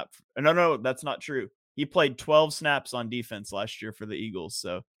play a snap. No, that's not true. He played 12 snaps on defense last year for the Eagles.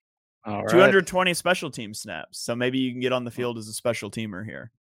 So all right. 220 special team snaps. So maybe you can get on the field as a special teamer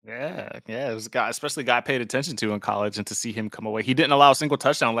here. Yeah. It was a guy, especially a guy I paid attention to in college, and to see him come away. He didn't allow a single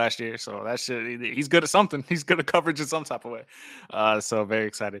touchdown last year, so he's good at something. He's good at coverage in some type of way. So very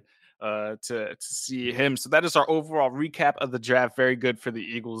excited to see him. So that is our overall recap of the draft. Very good for the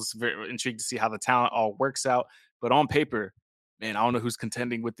Eagles. Very intrigued to see how the talent all works out. But on paper, man, I don't know who's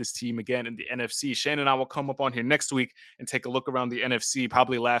contending with this team again in the NFC. Shane and I will come up on here next week and take a look around the NFC,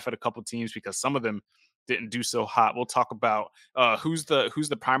 probably laugh at a couple teams because some of them didn't do so hot. We'll talk about who's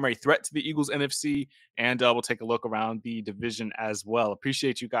the primary threat to the Eagles NFC, and we'll take a look around the division as well.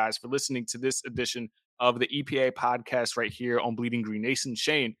 Appreciate you guys for listening to this edition of the EPA podcast right here on Bleeding Green Nation.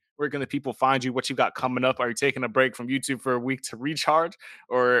 Shane, where can the people find you? What you got coming up? Are you taking a break from YouTube for a week to recharge,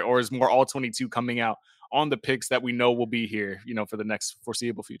 or is more All 22 coming out on the picks that we know will be here, for the next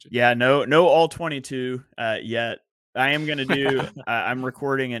foreseeable future? Yeah, no All 22 yet. I am going to do, I'm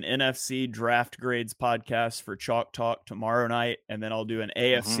recording an NFC draft grades podcast for Chalk Talk tomorrow night. And then I'll do an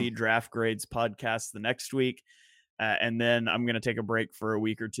AFC draft grades podcast the next week. And then I'm going to take a break for a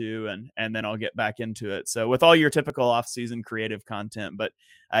week or two, and then I'll get back into it. So with all your typical off-season creative content, but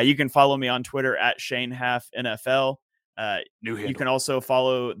you can follow me on Twitter at ShaneHalfNFL. You can also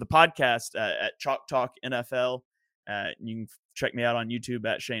follow the podcast at Chalk Talk NFL. You can check me out on YouTube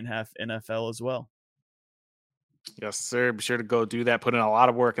at ShaneHalfNFL as well. Yes, sir. Be sure to go do that. Put in a lot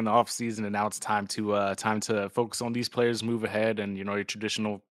of work in the off season, and now it's time to focus on these players, move ahead, and your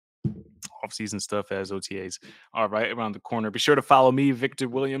traditional off-season stuff as OTAs are right around the corner. Be sure to follow me, Victor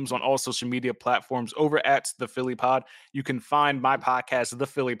Williams, on all social media platforms over at The Philly Pod. You can find my podcast, The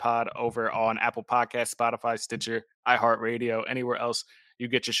Philly Pod, over on Apple Podcasts, Spotify, Stitcher, iHeartRadio, anywhere else you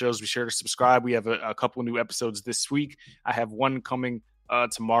get your shows. Be sure to subscribe. We have a couple new episodes this week. I have one coming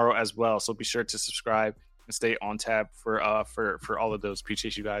tomorrow as well, so be sure to subscribe and stay on tab for all of those.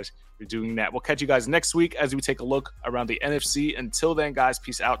 Appreciate you guys for doing that. We'll catch you guys next week as we take a look around the NFC. Until then, guys,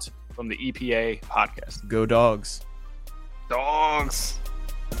 peace out from the EPA podcast. Go Dogs. Dogs.